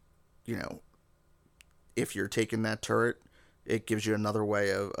 if you're taking that turret, it gives you another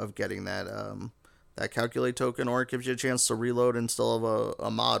way of getting that that calculate token, or it gives you a chance to reload and still have a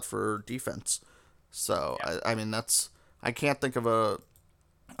mod for defense. So I mean I can't think of a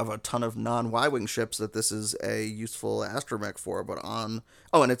ton of non-Y-wing ships that this is a useful astromech for, but and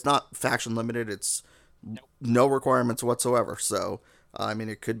it's not faction limited. It's no requirements whatsoever. So I mean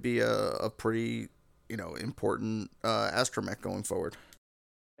it could be a pretty important astromech going forward.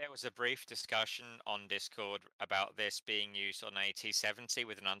 There was a brief discussion on Discord about this being used on a T-70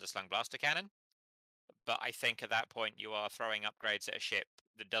 with an underslung blaster cannon. But I think at that point you are throwing upgrades at a ship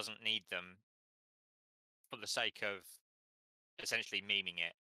that doesn't need them for the sake of essentially memeing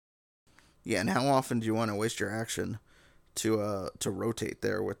it. Yeah, and how often do you want to waste your action to rotate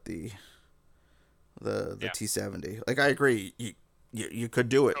there with the Yeah. T70. Like I agree, you could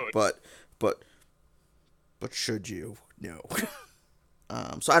do it, but should you? No.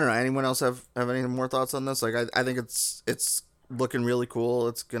 So I don't know. Anyone else have any more thoughts on this? Like I think it's looking really cool.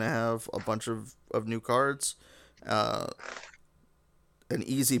 It's gonna have a bunch of new cards. An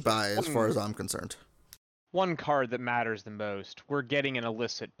easy buy as far as I'm concerned. One card that matters the most. We're getting an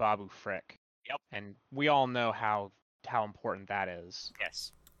illicit Babu Frick. Yep. And we all know how important that is.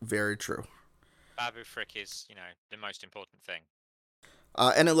 Yes. Very true. Babu Frick is, the most important thing.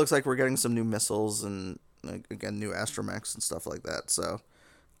 And it looks like we're getting some new missiles and again new astromechs and stuff like that. So,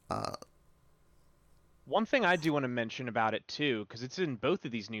 one thing I do want to mention about it too, because it's in both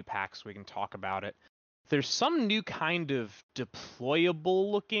of these new packs, we can talk about it. There's some new kind of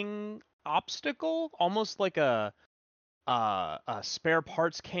deployable looking obstacle, almost like a spare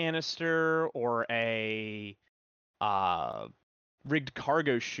parts canister or a rigged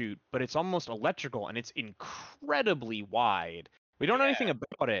cargo chute, but it's almost electrical and it's incredibly wide. We don't know anything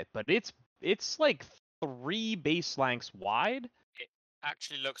about it, but it's like 3 base lengths wide. It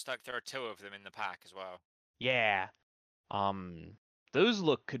actually looks like there are 2 of them in the pack as well. Yeah. Those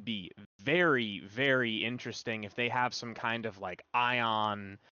could be very, very interesting if they have some kind of like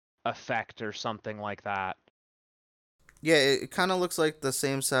ion effect or something like that. Yeah, it kind of looks like the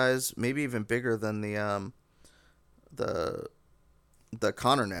same size, maybe even bigger than the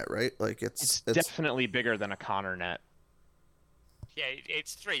Connor net, right? Like it's definitely bigger than a Connor net. Yeah,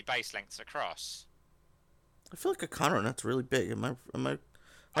 it's 3 base lengths across. I feel like a Connor net's really big. Am I? I don't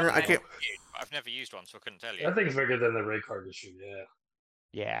know. I can't. I've never used one, so I couldn't tell you. I think it's bigger than the Ray cargo chute. Yeah.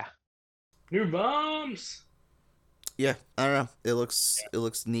 Yeah. New bombs. Yeah, I don't know. It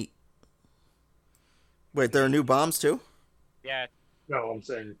looks neat. Wait, there are new bombs too? Yeah. No, I'm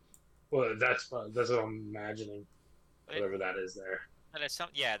saying. Well, that's what I'm imagining. Whatever that is there. There's some.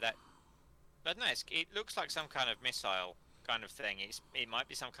 But no, it looks like some kind of missile kind of thing. It might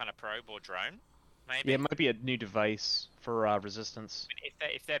be some kind of probe or drone. Maybe. Yeah, it might be a new device for resistance.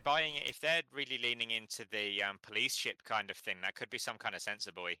 If they're buying it, if they're really leaning into the police ship kind of thing, that could be some kind of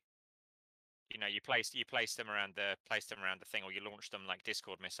sensor buoy. You place them around the thing, or you launch them like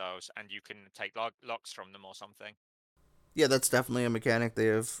Discord missiles, and you can take locks from them or something. Yeah, that's definitely a mechanic they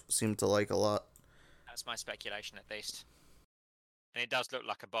have seemed to like a lot. That's my speculation, at least. And it does look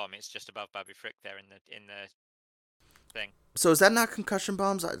like a bomb. It's just above Babu Frick there in the thing. So is that not concussion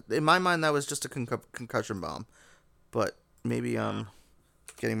bombs? In my mind, that was just a concussion bomb, but maybe I'm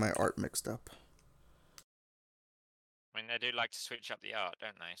getting my art mixed up. I mean, they do like to switch up the art,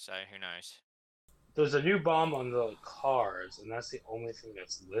 don't they? So who knows? There's a new bomb on the cars, and that's the only thing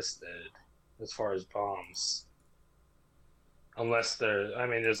that's listed as far as bombs. Unless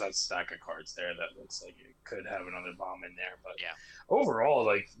there's that stack of cards there that looks like it could have another bomb in there. But yeah, overall,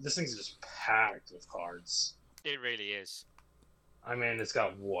 like this thing's just packed with cards. It really is. I mean, it's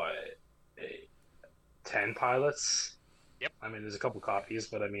got 10 pilots. Yep. I mean, there's a couple copies,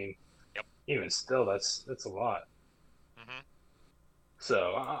 but I mean, yep. Even still, that's a lot. Mhm.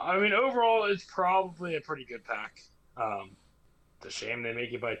 So I mean, overall, it's probably a pretty good pack. It's a shame they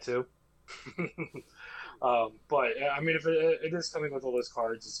make you buy 2. But I mean, if it is coming with all those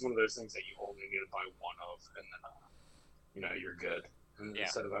cards, it's one of those things that you only need to buy one of, and then you're good.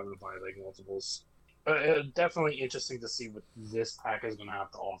 Instead of having to buy like multiples. Definitely interesting to see what this pack is going to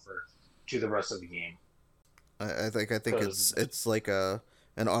have to offer to the rest of the game. I think it's like an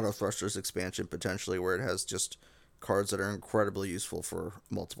Auto Thrusters expansion potentially, where it has just cards that are incredibly useful for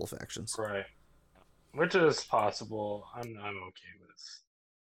multiple factions. Right. Which is possible. I'm okay with.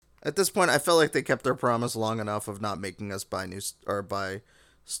 At this point, I felt like they kept their promise long enough of not making us buy buy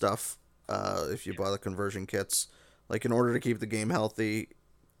stuff. If you buy the conversion kits, like in order to keep the game healthy,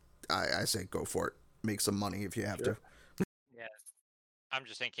 I say go for it. Make some money if you have to. Yeah, I'm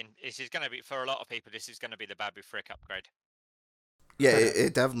just thinking this is going to be, for a lot of people, this is going to be the Babu Frick upgrade. Yeah,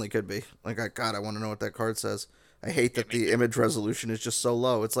 it definitely could be. Like, I want to know what that card says. I hate that the image resolution is just so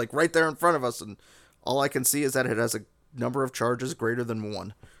low. It's like right there in front of us, and all I can see is that it has a number of charges greater than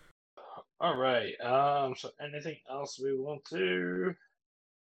 1. All right. So anything else we want to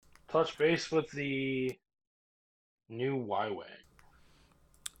touch base with the new Y-Wing?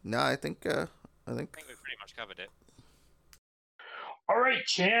 No, I think we've pretty much covered it. All right,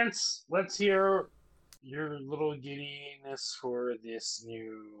 Chance. Let's hear your little giddiness for this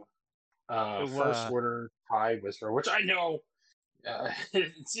new First Order TIE Whisperer, which I know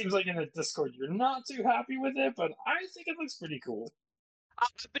it seems like in the Discord you're not too happy with it, but I think it looks pretty cool.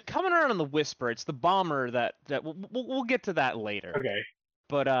 I've been coming around on the Whisper. It's the bomber that we'll get to that later. Okay.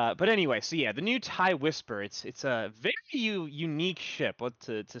 But anyway, so yeah, the new TIE Whisper. It's a very unique ship,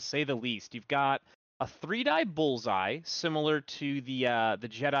 to say the least. You've got a 3-die bullseye, similar to the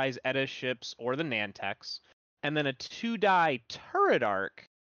Jedi's Edda ships or the Nantex, and then a 2-die turret arc,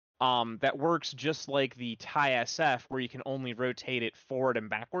 that works just like the TIE SF, where you can only rotate it forward and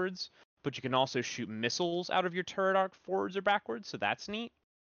backwards, but you can also shoot missiles out of your turret arc forwards or backwards, so that's neat.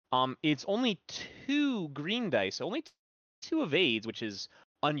 It's only 2 green dice, only 2 evades, which is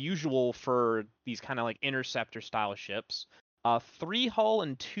unusual for these kind of like interceptor style ships. 3 hull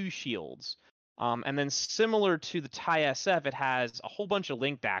and 2 shields. And then similar to the TIE SF, it has a whole bunch of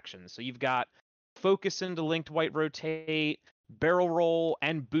linked actions. So you've got focus into linked white rotate, barrel roll,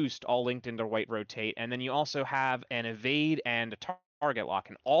 and boost all linked into white rotate. And then you also have an evade and a target lock,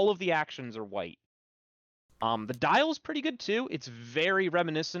 and all of the actions are white. The dial's pretty good too. It's very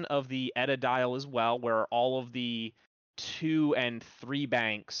reminiscent of the Edda dial as well, where all of the 2 and 3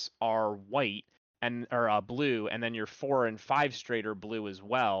 banks are white or blue, and then your 4 and 5 straight are blue as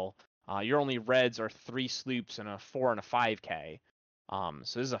well. Your only reds are 3 sloops and a 4 and a 5K.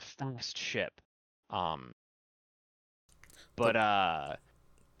 So this is a fast ship. Then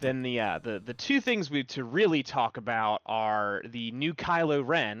the 2 things we to really talk about are the new Kylo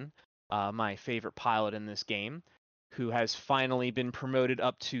Ren, my favorite pilot in this game, who has finally been promoted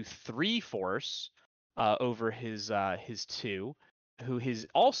up to 3 Force over his 2, who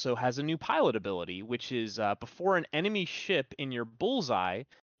also has a new pilot ability, which is before an enemy ship in your bullseye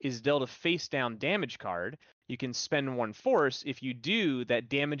is dealt a face down damage card, you can spend 1 Force. If you do, that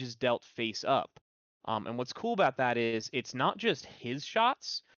damage is dealt face up. And what's cool about that is it's not just his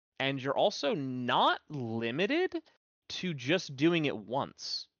shots, and you're also not limited to just doing it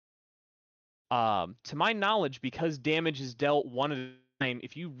once. To my knowledge, because damage is dealt one at a time,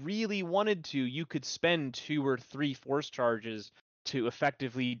 if you really wanted to, you could spend 2 or 3 force charges to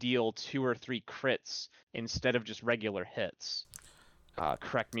effectively deal 2 or 3 crits instead of just regular hits.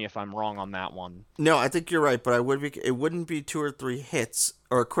 Correct me if I'm wrong on that one. No, I think you're right, but it wouldn't be 2 or 3 hits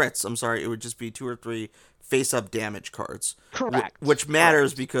or crits. I'm sorry, it would just be 2 or 3 face-up damage cards. Correct. Which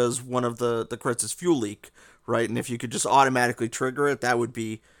matters because one of the crits is fuel leak, right? And if you could just automatically trigger it, that would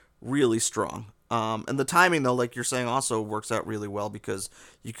be really strong. And the timing, though, like you're saying, also works out really well because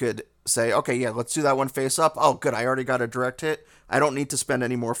you could say, okay, yeah, let's do that one face up. Oh, good, I already got a direct hit. I don't need to spend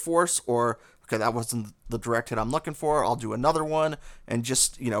any more force, or okay, that wasn't the direct hit I'm looking for. I'll do another one, and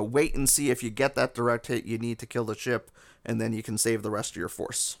just, wait and see if you get that direct hit you need to kill the ship, and then you can save the rest of your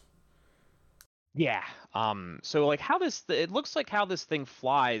force. Yeah. So like it looks like how this thing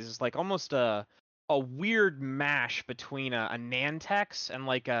flies is like almost a weird mash between a Nantex and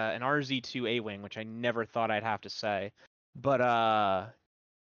like an RZ2 A-Wing, which I never thought I'd have to say. But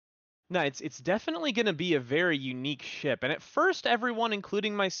no, it's definitely going to be a very unique ship. And at first everyone,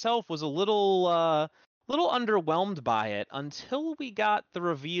 including myself, was a little underwhelmed by it until we got the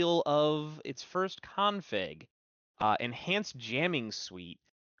reveal of its first config, Enhanced Jamming Suite,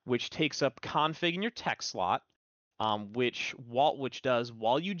 which takes up config in your tech slot, which does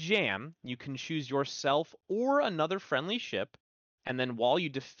while you jam, you can choose yourself or another friendly ship, and then while you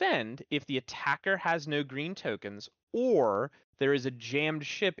defend, if the attacker has no green tokens or there is a jammed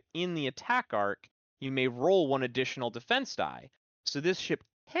ship in the attack arc, you may roll 1 additional defense die. So this ship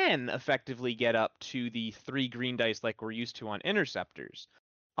can effectively get up to the 3 green dice like we're used to on interceptors.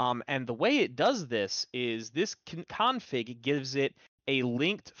 And the way it does this is this config gives it a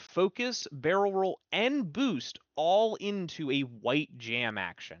linked focus, barrel roll, and boost all into a white jam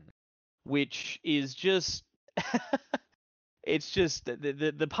action, which is just it's just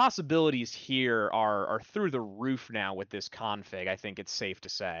the possibilities here are through the roof now with this config. I think it's safe to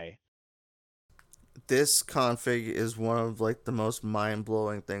say this config is one of like the most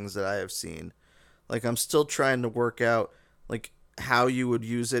mind-blowing things that I have seen. Like, I'm still trying to work out like how you would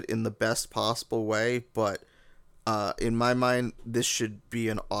use it in the best possible way, but in my mind, this should be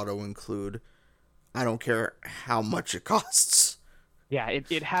an auto include. I don't care how much it costs. Yeah,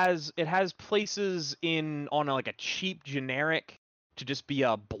 it has places on like a cheap generic to just be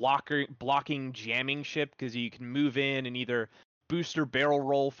a blocking jamming ship, because you can move in and either boost or barrel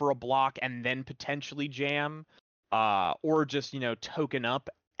roll for a block and then potentially jam, or just token up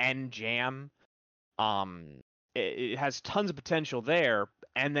and jam. It has tons of potential there,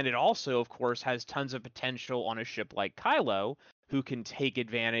 and then it also, of course, has tons of potential on a ship like Kylo, who can take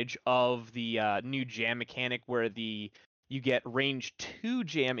advantage of the new jam mechanic where you get range 2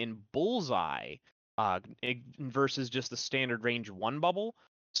 jam in bullseye versus just the standard range 1 bubble.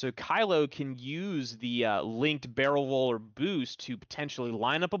 So Kylo can use the linked barrel roll or boost to potentially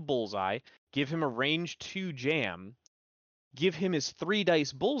line up a bullseye, give him a range 2 jam, give him his 3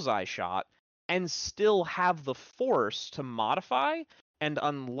 dice bullseye shot, and still have the force to modify. And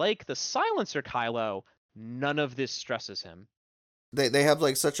unlike the silencer Kylo, none of this stresses him. They have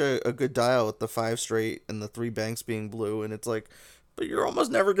like such a good dial with the 5 straight and the 3 banks being blue, and it's like, but you're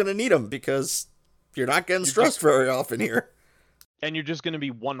almost never gonna need them because you're not getting stressed very often here. And you're just going to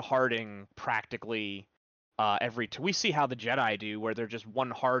be one harding practically every turn. We see how the Jedi do, where they're just one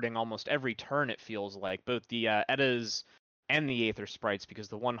harding almost every turn, it feels like. Both the Eddas and the Aether Sprites, because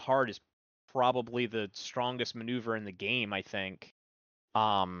the one hard is probably the strongest maneuver in the game, I think.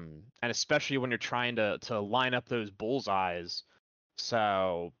 And especially when you're trying to line up those bullseyes.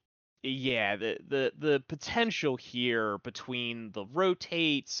 So, yeah, the potential here between the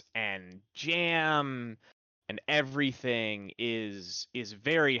rotates and jam and everything is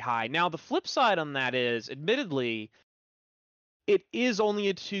very high. Now the flip side on that is, admittedly, it is only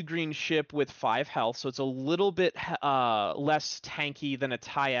a 2 green ship with 5 health, so it's a little bit less tanky than a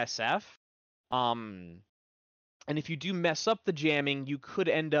TIE SF. And if you do mess up the jamming, you could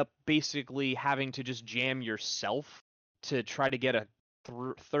end up basically having to just jam yourself to try to get a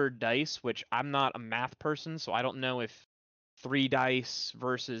third dice, which I'm not a math person, so I don't know if 3 dice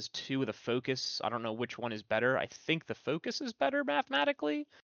versus 2 with a focus, I don't know which one is better. I think the focus is better mathematically,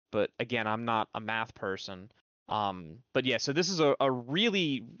 but again, I'm not a math person. But yeah, so this is a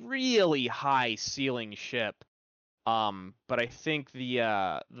really, really high ceiling ship. But I think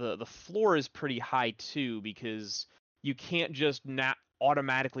the floor is pretty high too, because you can't just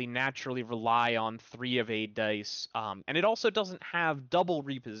automatically naturally rely on 3 of 8 dice. And it also doesn't have double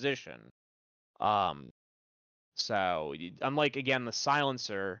reposition. So unlike, again, the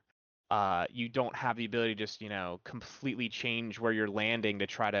silencer, you don't have the ability to just, completely change where you're landing to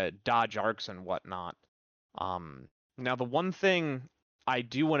try to dodge arcs and whatnot. Now the one thing I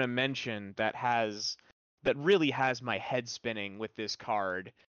do want to mention that really has my head spinning with this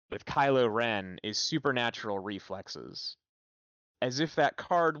card, with Kylo Ren, is supernatural reflexes. As if that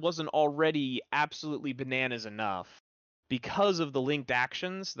card wasn't already absolutely bananas enough, because of the linked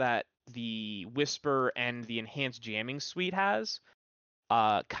actions that the Whisper and the Enhanced Jamming Suite has,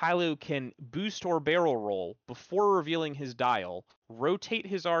 Kylo can boost or barrel roll before revealing his dial, rotate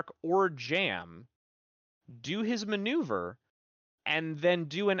his arc or jam, do his maneuver, and then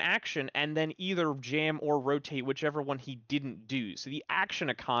do an action, and then either jam or rotate whichever one he didn't do. So the action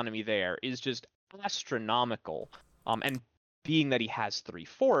economy there is just astronomical. And being that he has 3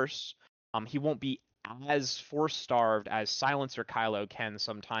 force, he won't be as force starved as Silencer Kylo can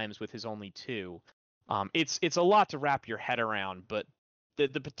sometimes with his only 2. It's a lot to wrap your head around, but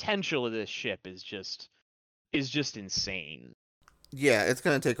the potential of this ship is just insane. Yeah, it's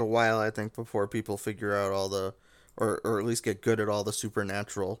gonna take a while, I think, before people figure out all the, or at least get good at all the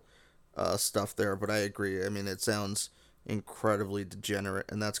supernatural stuff there. But I agree. I mean, it sounds incredibly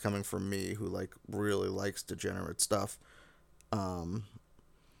degenerate, and that's coming from me, who like really likes degenerate stuff. Um,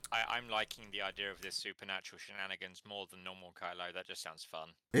 I'm liking the idea of this supernatural shenanigans more than normal Kylo. That just sounds fun.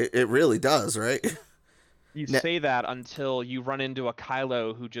 it really does, right? You say that until you run into a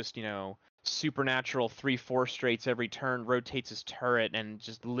Kylo who just, supernatural 3/4 straights every turn, rotates his turret, and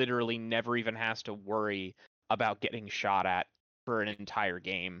just literally never even has to worry about getting shot at for an entire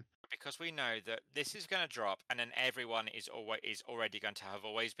game. Because we know that this is going to drop, and then everyone is already going to have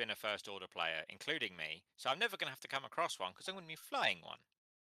always been a first order player, including me. So I'm never going to have to come across one because I'm going to be flying one.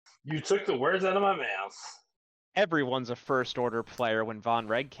 You took the words out of my mouth. Everyone's a first order player when Von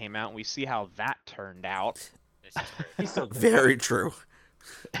Reg came out, and we see how that turned out. This is true. He's still Very true.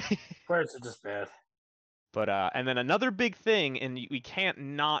 Words are just bad. But and then another big thing, and we can't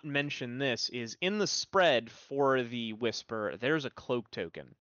not mention this, is in the spread for the Whisper, there's a cloak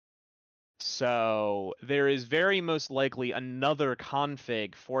token. So there is very most likely another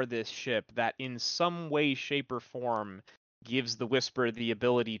config for this ship that in some way, shape, or form gives the Whisper the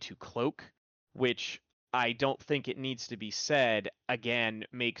ability to cloak, which I don't think it needs to be said, again,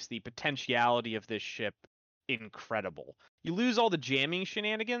 makes the potentiality of this ship incredible. You lose all the jamming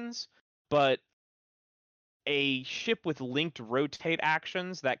shenanigans, but a ship with linked rotate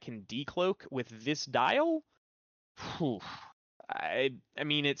actions that can decloak with this dial, whew, I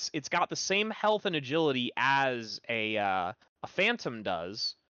mean, it's got the same health and agility as a Phantom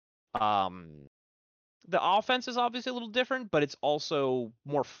does. The offense is obviously a little different, but it's also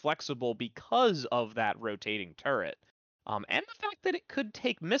more flexible because of that rotating turret. And the fact that it could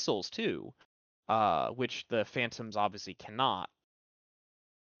take missiles too, which the Phantoms obviously cannot.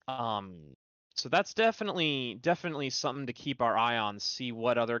 So that's definitely something to keep our eye on, see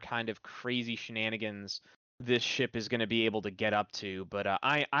what other kind of crazy shenanigans this ship is going to be able to get up to. But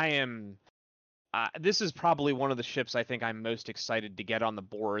I am this is probably one of the ships I think I'm most excited to get on the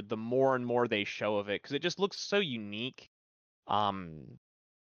board. The more and more they show of it, because it just looks so unique.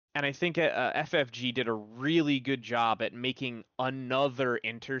 And I think FFG did a really good job at making another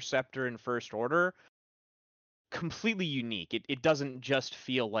interceptor in First Order completely unique. It doesn't just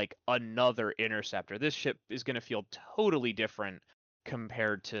feel like another interceptor. This ship is going to feel totally different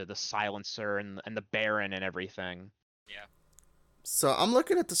compared to the Silencer and the Baron and everything. Yeah. So I'm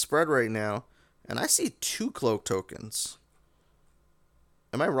looking at the spread right now, and I see 2 cloak tokens.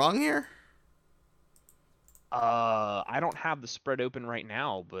 Am I wrong here? I don't have the spread open right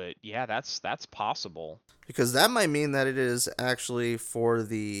now, but yeah, that's possible. Because that might mean that it is actually for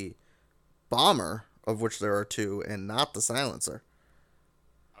the bomber, of which there are 2, and not the silencer.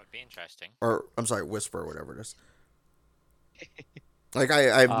 That would be interesting. Or, I'm sorry, whisper, or whatever it is. Like,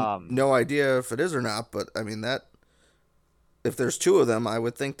 I have no idea if it is or not, but, I mean, that... If there's 2 of them, I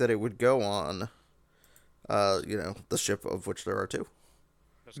would think that it would go on, the ship of which there are 2.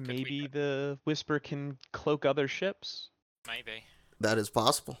 Maybe the Whisper can cloak other ships? Maybe. That is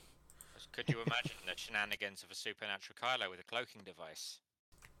possible. Could you imagine the shenanigans of a supernatural Kylo with a cloaking device?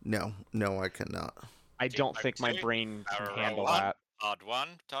 No, I cannot. I don't think my brain can handle that. Hard 1,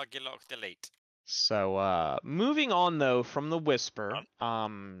 target lock, delete. So, moving on though from the Whisper,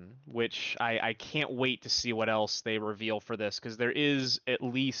 which I can't wait to see what else they reveal for this, because there is at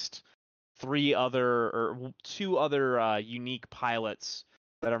least 2 other unique pilots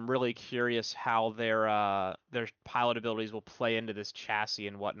that I'm really curious how their pilot abilities will play into this chassis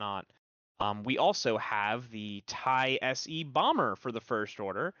and whatnot. We also have the TIE SE bomber for the First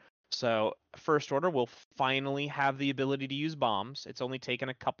Order. So First Order will finally have the ability to use bombs. It's only taken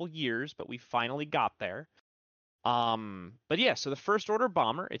a couple years, but we finally got there. But yeah, so the First Order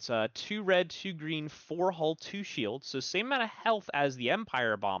bomber, it's a 2 red, 2 green, 4 hull, 2 shields. So same amount of health as the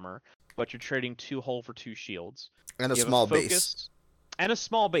Empire bomber, but you're trading 2 hull for 2 shields. And a small base. And a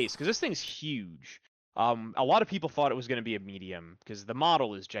small base, because this thing's huge. A lot of people thought it was going to be a medium, because the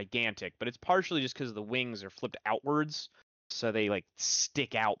model is gigantic, but it's partially just because the wings are flipped outwards, so they like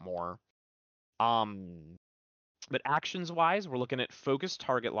stick out more. But actions-wise, we're looking at focused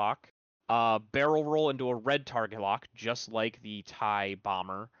target lock, barrel roll into a red target lock, just like the TIE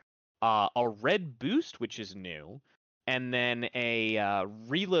bomber, a red boost, which is new, and then a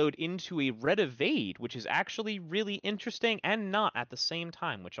reload into a red evade, which is actually really interesting and not at the same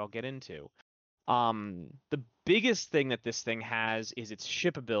time, which I'll get into. The biggest thing that this thing has is its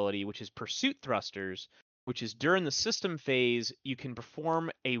ship ability, which is pursuit thrusters, which is during the system phase, you can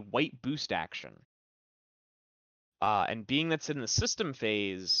perform a white boost action. And being that's in the system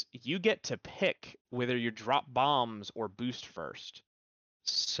phase, you get to pick whether you drop bombs or boost first.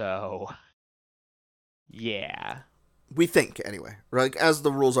 So, yeah. We think, anyway. Like, as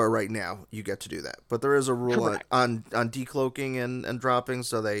the rules are right now, you get to do that. But there is a rule on decloaking and dropping,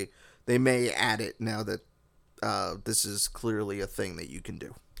 so they may add it now that this is clearly a thing that you can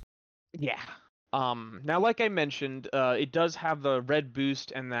do. Yeah. Now, like I mentioned, it does have the red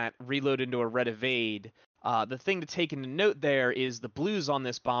boost and that reload into a red evade. The thing to take into note there is the blues on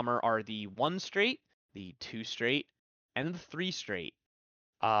this bomber are the 1 straight, the 2 straight, and the 3 straight.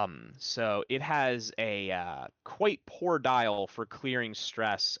 So it has a quite poor dial for clearing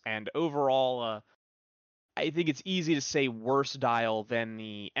stress, and overall, I think it's easy to say worse dial than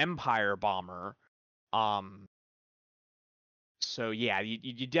the Empire bomber. So yeah,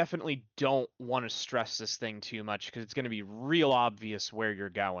 you definitely don't want to stress this thing too much, because it's going to be real obvious where you're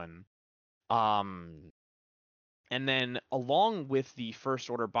going. And then along with the First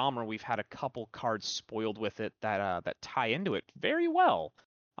Order bomber, we've had a couple cards spoiled with it that tie into it very well.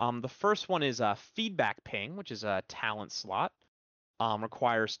 The first one is a feedback ping, which is a talent slot.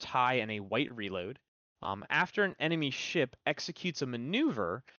 Requires tie and a white reload. After an enemy ship executes a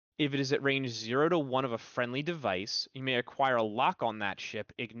maneuver, if it is at range 0 to 1 of a friendly device, you may acquire a lock on that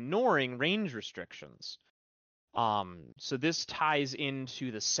ship, ignoring range restrictions. So this ties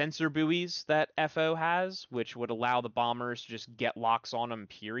into the sensor buoys that FO has, which would allow the bombers to just get locks on them,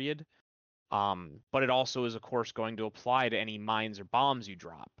 period. But it also is, of course, going to apply to any mines or bombs you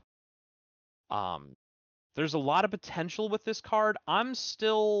drop. There's a lot of potential with this card. I'm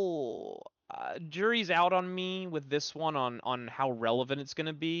still... jury's out on me with this one on how relevant it's going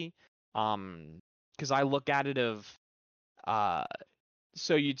to be. Because I look at it of...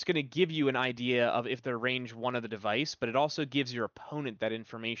 So it's going to give you an idea of if they're range 1 of the device, but it also gives your opponent that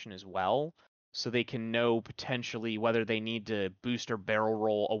information as well, so they can know potentially whether they need to boost or barrel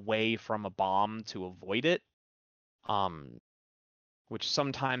roll away from a bomb to avoid it, which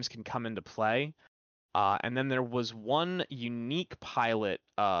sometimes can come into play. And then there was one unique pilot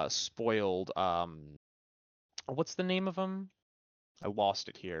spoiled. What's the name of him? I lost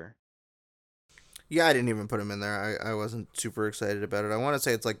it here. Yeah, I didn't even put him in there. I wasn't super excited about it. I want to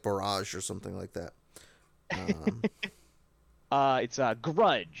say it's like Barrage or something like that. It's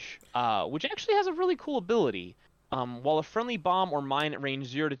Grudge, which actually has a really cool ability. While a friendly bomb or mine at range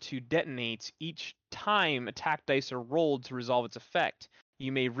 0 to 2 detonates, each time attack dice are rolled to resolve its effect,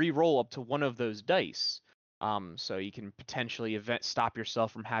 you may re-roll up to one of those dice. So you can potentially stop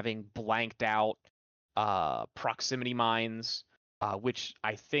yourself from having blanked out proximity mines, which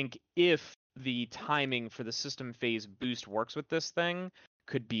I think if the timing for the system phase boost works with this thing,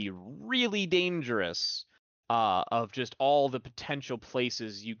 could be really dangerous. Of just all the potential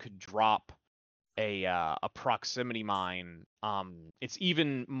places you could drop a proximity mine. It's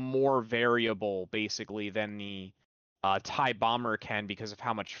even more variable basically than the TIE bomber can because of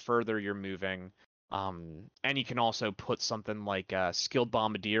how much further you're moving. And you can also put something like skilled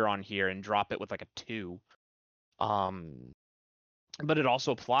bombardier on here and drop it with like a 2. But it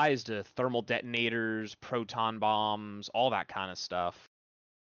also applies to thermal detonators, proton bombs, all that kind of stuff.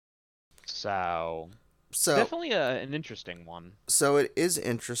 So definitely an interesting one. So it is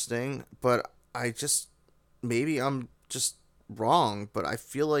interesting, but maybe I'm just wrong, but I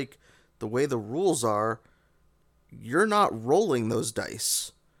feel like the way the rules are, you're not rolling those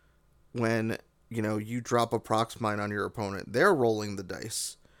dice when, you drop a prox mine on your opponent. They're rolling the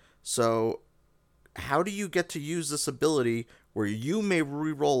dice. So how do you get to use this ability where you may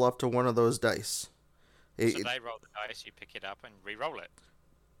re-roll up to one of those dice? So they roll the dice, you pick it up and re-roll it.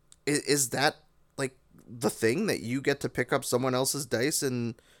 Is that like the thing that you get to pick up someone else's dice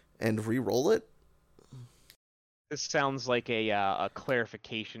and re-roll it? This sounds like a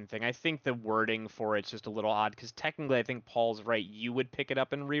clarification thing. I think the wording for it's just a little odd because technically I think Paul's right. You would pick it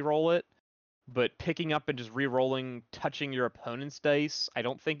up and re-roll it, but picking up and just re-rolling, touching your opponent's dice, I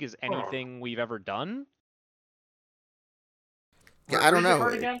don't think is anything we've ever done. Yeah, I don't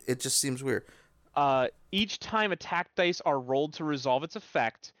know. It just seems weird. Each time attack dice are rolled to resolve its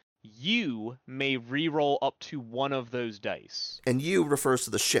effect, you may re-roll up to one of those dice. And you refers to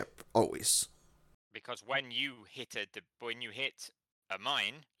the ship always. Because when you hit a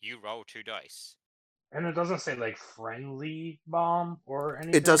mine, you roll 2 dice. And it doesn't say like friendly bomb or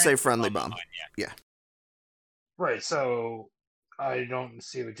anything. It does say friendly bomb. Yeah. Right. So I don't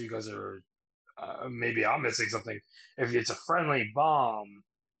see what you guys are. Maybe I'm missing something. If it's a friendly bomb,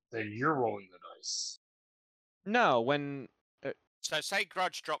 then you're rolling the dice. No, when. So say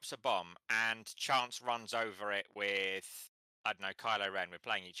Grudge drops a bomb and Chance runs over it with, I don't know, Kylo Ren. We're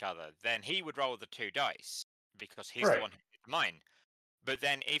playing each other. Then he would roll the 2 dice because he's the one who hit mine. But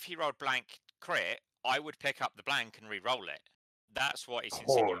then if he rolled blank crit, I would pick up the blank and re-roll it. That's what he's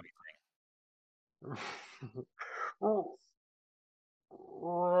insinuating.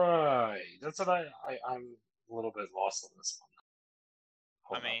 Right. That's what I'm a little bit lost on this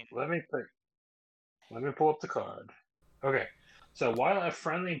one. Let me pull up the card. Okay. So while a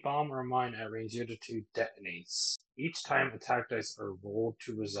friendly bomb or mine at range 0 to 2 detonates, each time attack dice are rolled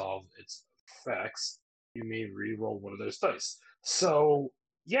to resolve its effects, you may re-roll one of those dice. So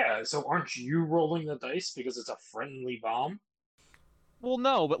yeah, so aren't you rolling the dice because it's a friendly bomb? Well,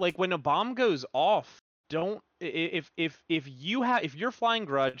 no, but like when a bomb goes off, if you're flying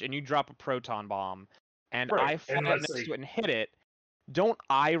Grudge and you drop a proton bomb, and I fly up next to it and hit it, don't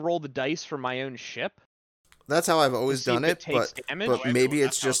I roll the dice for my own ship? That's how I've always done it, but maybe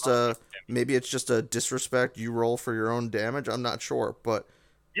it's just a disrespect. You roll for your own damage. I'm not sure, but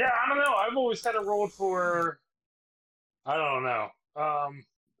yeah, I don't know. I've always kind of rolled for. I don't know.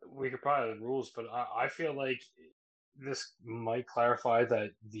 We could probably the rules, but I feel like this might clarify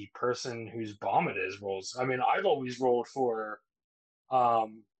that the person whose bomb it is rolls. I mean, I've always rolled for, I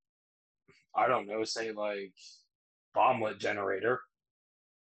don't know, say like bomblet generator.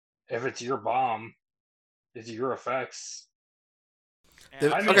 If it's your bomb, it's your effects.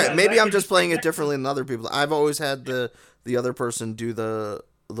 Okay, maybe I'm just playing it differently than other people. I've always had the other person do the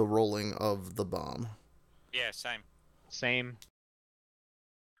rolling of the bomb. Yeah, same.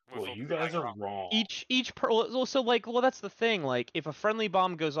 Well, you guys are wrong. That's the thing. Like, if a friendly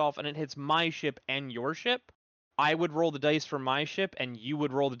bomb goes off and it hits my ship and your ship, I would roll the dice for my ship, and you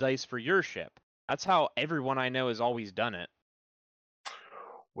would roll the dice for your ship. That's how everyone I know has always done it.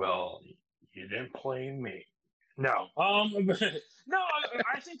 Well, you didn't play me. No. No,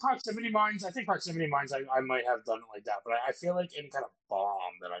 I think proximity mines. I might have done it like that, but I feel like any kind of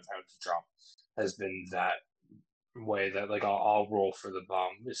bomb that I've had to drop has been that way. That like I'll roll for the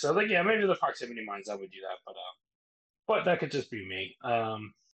bomb. So like yeah, maybe the proximity mines I would do that, but that could just be me.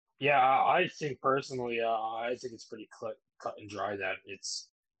 Yeah, I think personally, I think it's pretty cut and dry that it's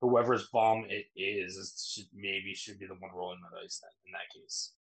whoever's bomb it is should be the one rolling the dice then in that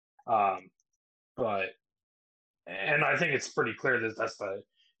case. Um, but and I think it's pretty clear that that's the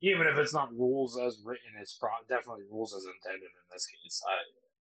even if it's not rules as written, it's definitely rules as intended in this case.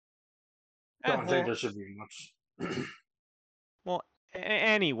 I don't think Well, there should be much. well.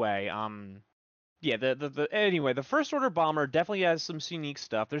 Anyway, yeah. Anyway, the first order bomber definitely has some unique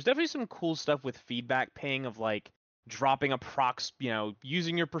stuff. There's definitely some cool stuff with feedback ping of like dropping a prox,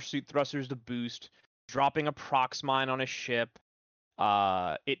 using your pursuit thrusters to boost, dropping a prox mine on a ship.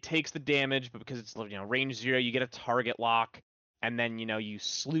 It takes the damage, but because it's range 0, you get a target lock, and then you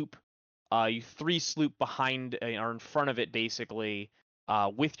sloop, you 3 sloop behind or in front of it basically,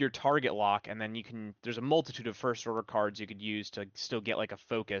 with your target lock, and then there's a multitude of first order cards you could use to still get like a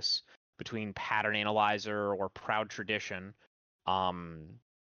focus between Pattern Analyzer or Proud Tradition. Um,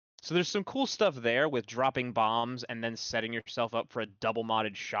 so there's some cool stuff there with dropping bombs and then setting yourself up for a double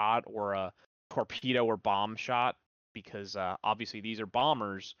modded shot or a torpedo or bomb shot, because obviously these are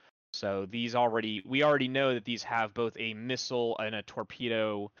bombers. So we already know that these have both a missile and a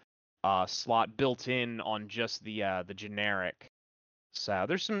torpedo slot built in on just the generic. So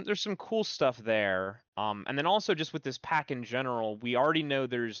there's some cool stuff there. And then also just with this pack in general, we already know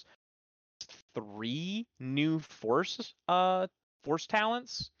there's 3 new force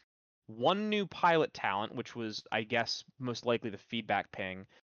talents, 1 new pilot talent, which was, I guess, most likely the feedback ping,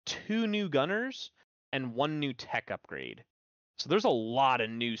 2 new gunners, and 1 new tech upgrade. So there's a lot of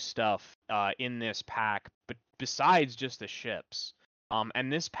new stuff in this pack, but besides just the ships.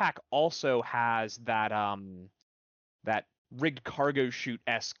 And this pack also has that rigged cargo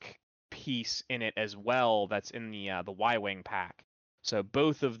chute-esque piece in it as well. That's in the Y-wing pack. So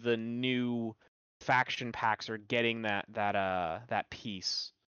both of the new faction packs are getting that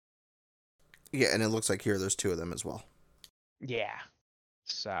piece. Yeah, and it looks like here there's 2 of them as well. Yeah.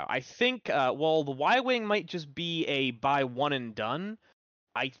 So I think, well, the Y-wing might just be a buy one and done.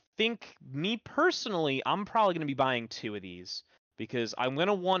 I think, me personally, I'm probably going to be buying 2 of these because I'm going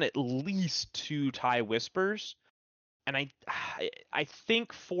to want at least 2 TIE Whispers, and I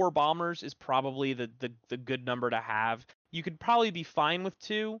think 4 bombers is probably the good number to have. You could probably be fine with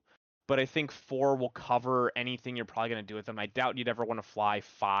 2, but I think 4 will cover anything you're probably going to do with them. I doubt you'd ever want to fly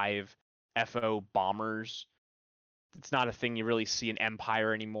 5 FO bombers. It's not a thing you really see in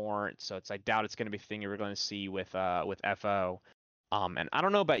Empire anymore, so I doubt it's going to be a thing you're going to see with FO. And I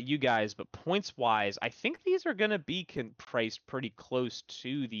don't know about you guys, but points wise, I think these are going to be priced pretty close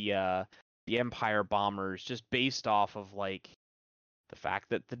to the Empire bombers, just based off of like the fact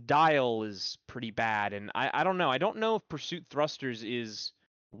that the dial is pretty bad, and I don't know. I don't know if Pursuit Thrusters is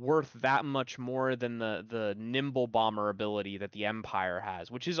worth that much more than the nimble bomber ability that the Empire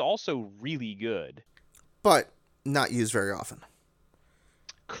has, which is also really good. But not used very often.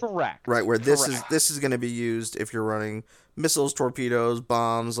 Correct. Right, where Correct. this is going to be used if you're running missiles, torpedoes,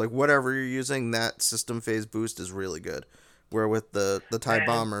 bombs, like whatever you're using, that system phase boost is really good. Where with the TIE And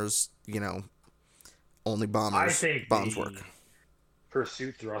bombers, only I think bombs the work.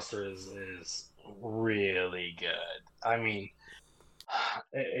 pursuit thruster is really good. I mean,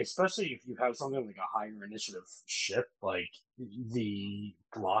 especially if you have something like a higher initiative ship, like the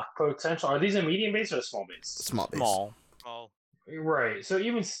block potential. Are these a medium base or a small base? Small base. Small. Oh, Right. So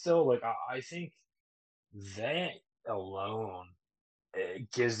even still, like I think that alone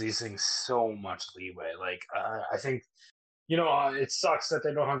it gives these things so much leeway. Like I think it sucks that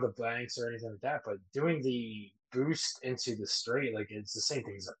they don't have the banks or anything like that, but doing the boost into the straight, like it's the same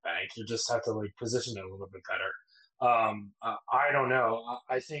thing as a bank. You just have to like position it a little bit better. I don't know.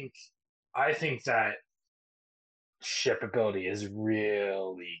 I think that ship ability is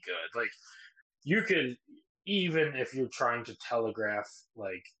really good. Like you could even if you're trying to telegraph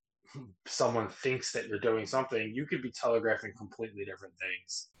like someone thinks that you're doing something, you could be telegraphing completely different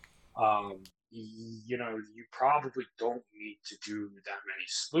things. You probably don't need to do that many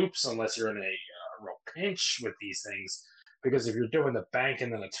sloops unless you're in a real pinch with these things. Because if you're doing the bank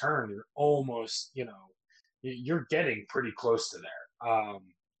and then a turn, you're almost, you're getting pretty close to there.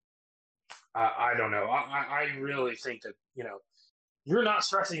 I don't know. I really think that, you're not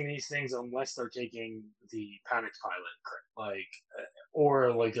stressing these things unless they're taking the panicked pilot, like,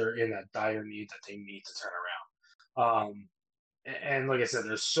 or like they're in that dire need that they need to turn around. And like I said,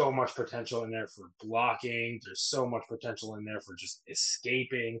 there's so much potential in there for blocking. There's so much potential in there for just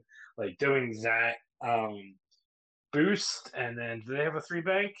escaping, like doing that boost. And then do they have a 3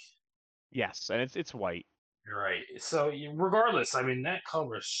 bank? Yes, and it's white. You're right. So regardless, I mean that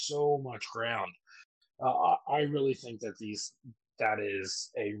covers so much ground. I really think that that is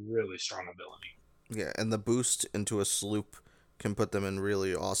a really strong ability. Yeah, and the boost into a sloop can put them in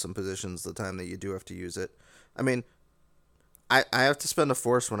really awesome positions the time that you do have to use it. I mean, I have to spend a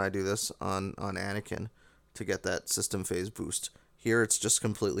force when I do this on Anakin to get that system phase boost. Here it's just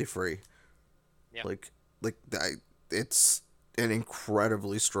completely free. Yeah. It's an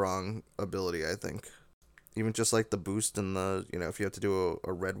incredibly strong ability, I think. Even just like the boost and the, if you have to do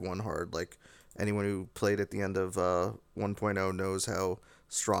a red one hard, like anyone who played at the end of 1.0 knows how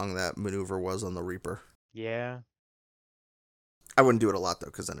strong that maneuver was on the Reaper. Yeah. I wouldn't do it a lot though,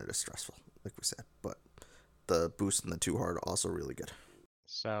 because then it is stressful, like we said. But the boost and the 2 hard also really good.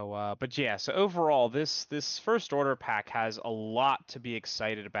 So, but yeah, so overall, this First Order pack has a lot to be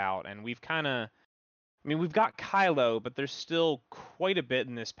excited about, and we've got Kylo, but there's still quite a bit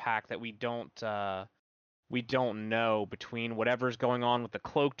in this pack that we don't know, between whatever's going on with the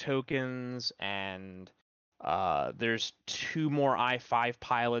cloak tokens, and there's 2 more I-5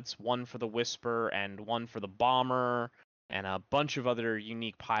 pilots, one for the Whisper and one for the Bomber, and a bunch of other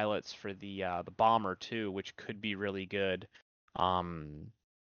unique pilots for the Bomber too, which could be really good.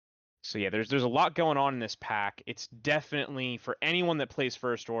 So yeah, there's a lot going on in this pack. It's definitely, for anyone that plays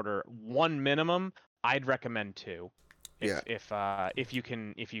First Order, 1 minimum. I'd recommend 2, if you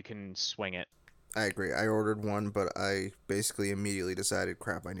can swing it. I agree. I ordered 1, but I basically immediately decided,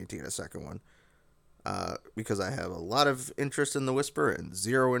 crap, I need to get a second one. Because I have a lot of interest in the Whisper and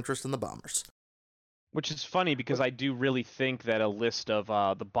 0 interest in the Bombers. Which is funny, because I do really think that a list of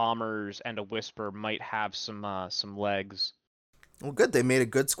the Bombers and a Whisper might have some legs. Well, good. They made a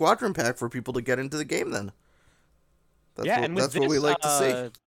good squadron pack for people to get into the game then. That's what we like to see.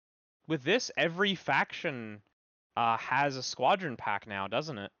 With this, every faction has a squadron pack now,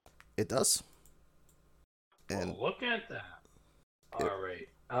 doesn't it? It does. And look at that. All right.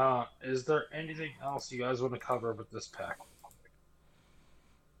 Is there anything else you guys want to cover with this pack?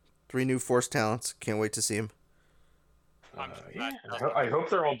 3 new Force talents. Can't wait to see them. Yeah. I hope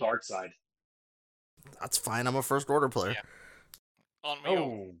they're all dark side. That's fine. I'm a First Order player. Yeah. Aren't we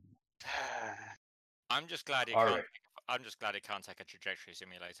all? I'm just glad it can't. Right. I'm just glad it can't take a trajectory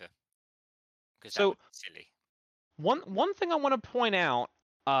simulator. Because So, that would be silly. One thing I want to point out,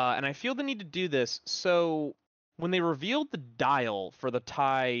 and I feel the need to do this. So when they revealed the dial for the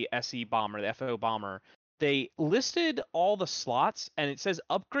TIE SE bomber, the FO bomber, they listed all the slots, and it says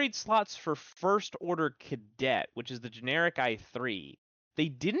upgrade slots for First Order Cadet, which is the generic I3. They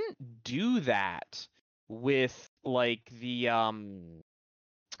didn't do that with like the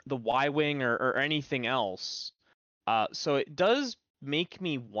Y-wing or anything else. So it does make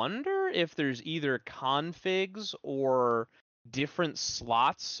me wonder if there's either configs or different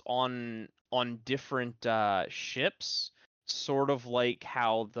slots on different ships, sort of like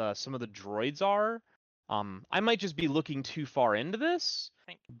how some of the droids are. I might just be looking too far into this,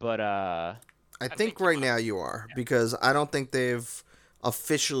 but I think right now you are, because I don't think they've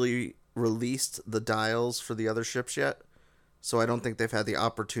officially released the dials for the other ships yet. So I don't think they've had the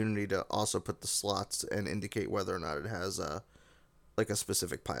opportunity to also put the slots and indicate whether or not it has a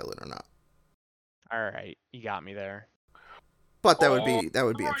specific pilot or not. All right, you got me there. But that would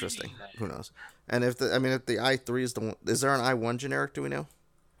be interesting. Who knows? And if the I3 is the one, is there an I1 generic? Do we know?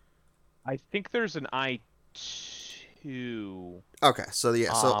 I think there's an I2. Okay, so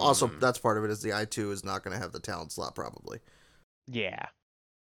yeah, so also that's part of it, is the I2 is not going to have the talent slot probably. Yeah.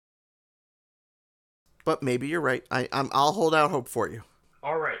 But maybe you're right. I'll hold out hope for you.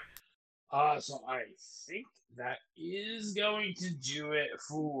 All right. So I think that is going to do it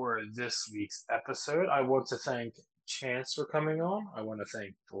for this week's episode. I want to thank Chance for coming on. I want to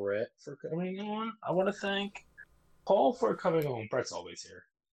thank Brett for coming on. I want to thank Paul for coming on. Brett's always here.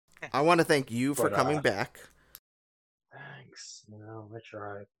 I want to thank you for coming back. Thanks. I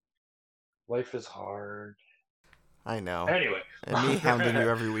tried. Life is hard. I know. Anyway. And me hounding you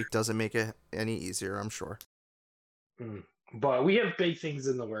every week doesn't make it any easier, I'm sure. But we have big things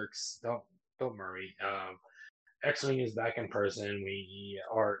in the works. Don't worry. X-Wing is back in person. We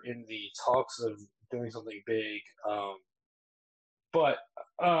are in the talks of doing something big. But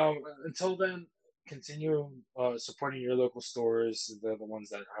until then, continue supporting your local stores. They're the ones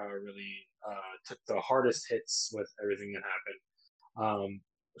that really took the hardest hits with everything that happened.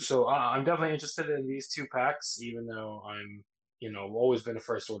 So I'm definitely interested in these 2 packs, even though I'm, always been a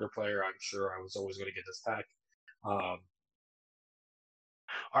First Order player. I'm sure I was always going to get this pack.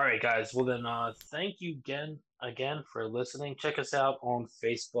 All right, guys. Well, then, thank you again for listening. Check us out on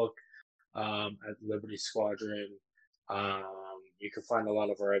Facebook at Liberty Squadron. You can find a lot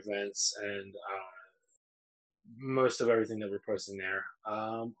of our events and most of everything that we're posting there.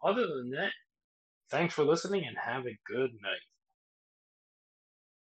 Other than that, thanks for listening and have a good night.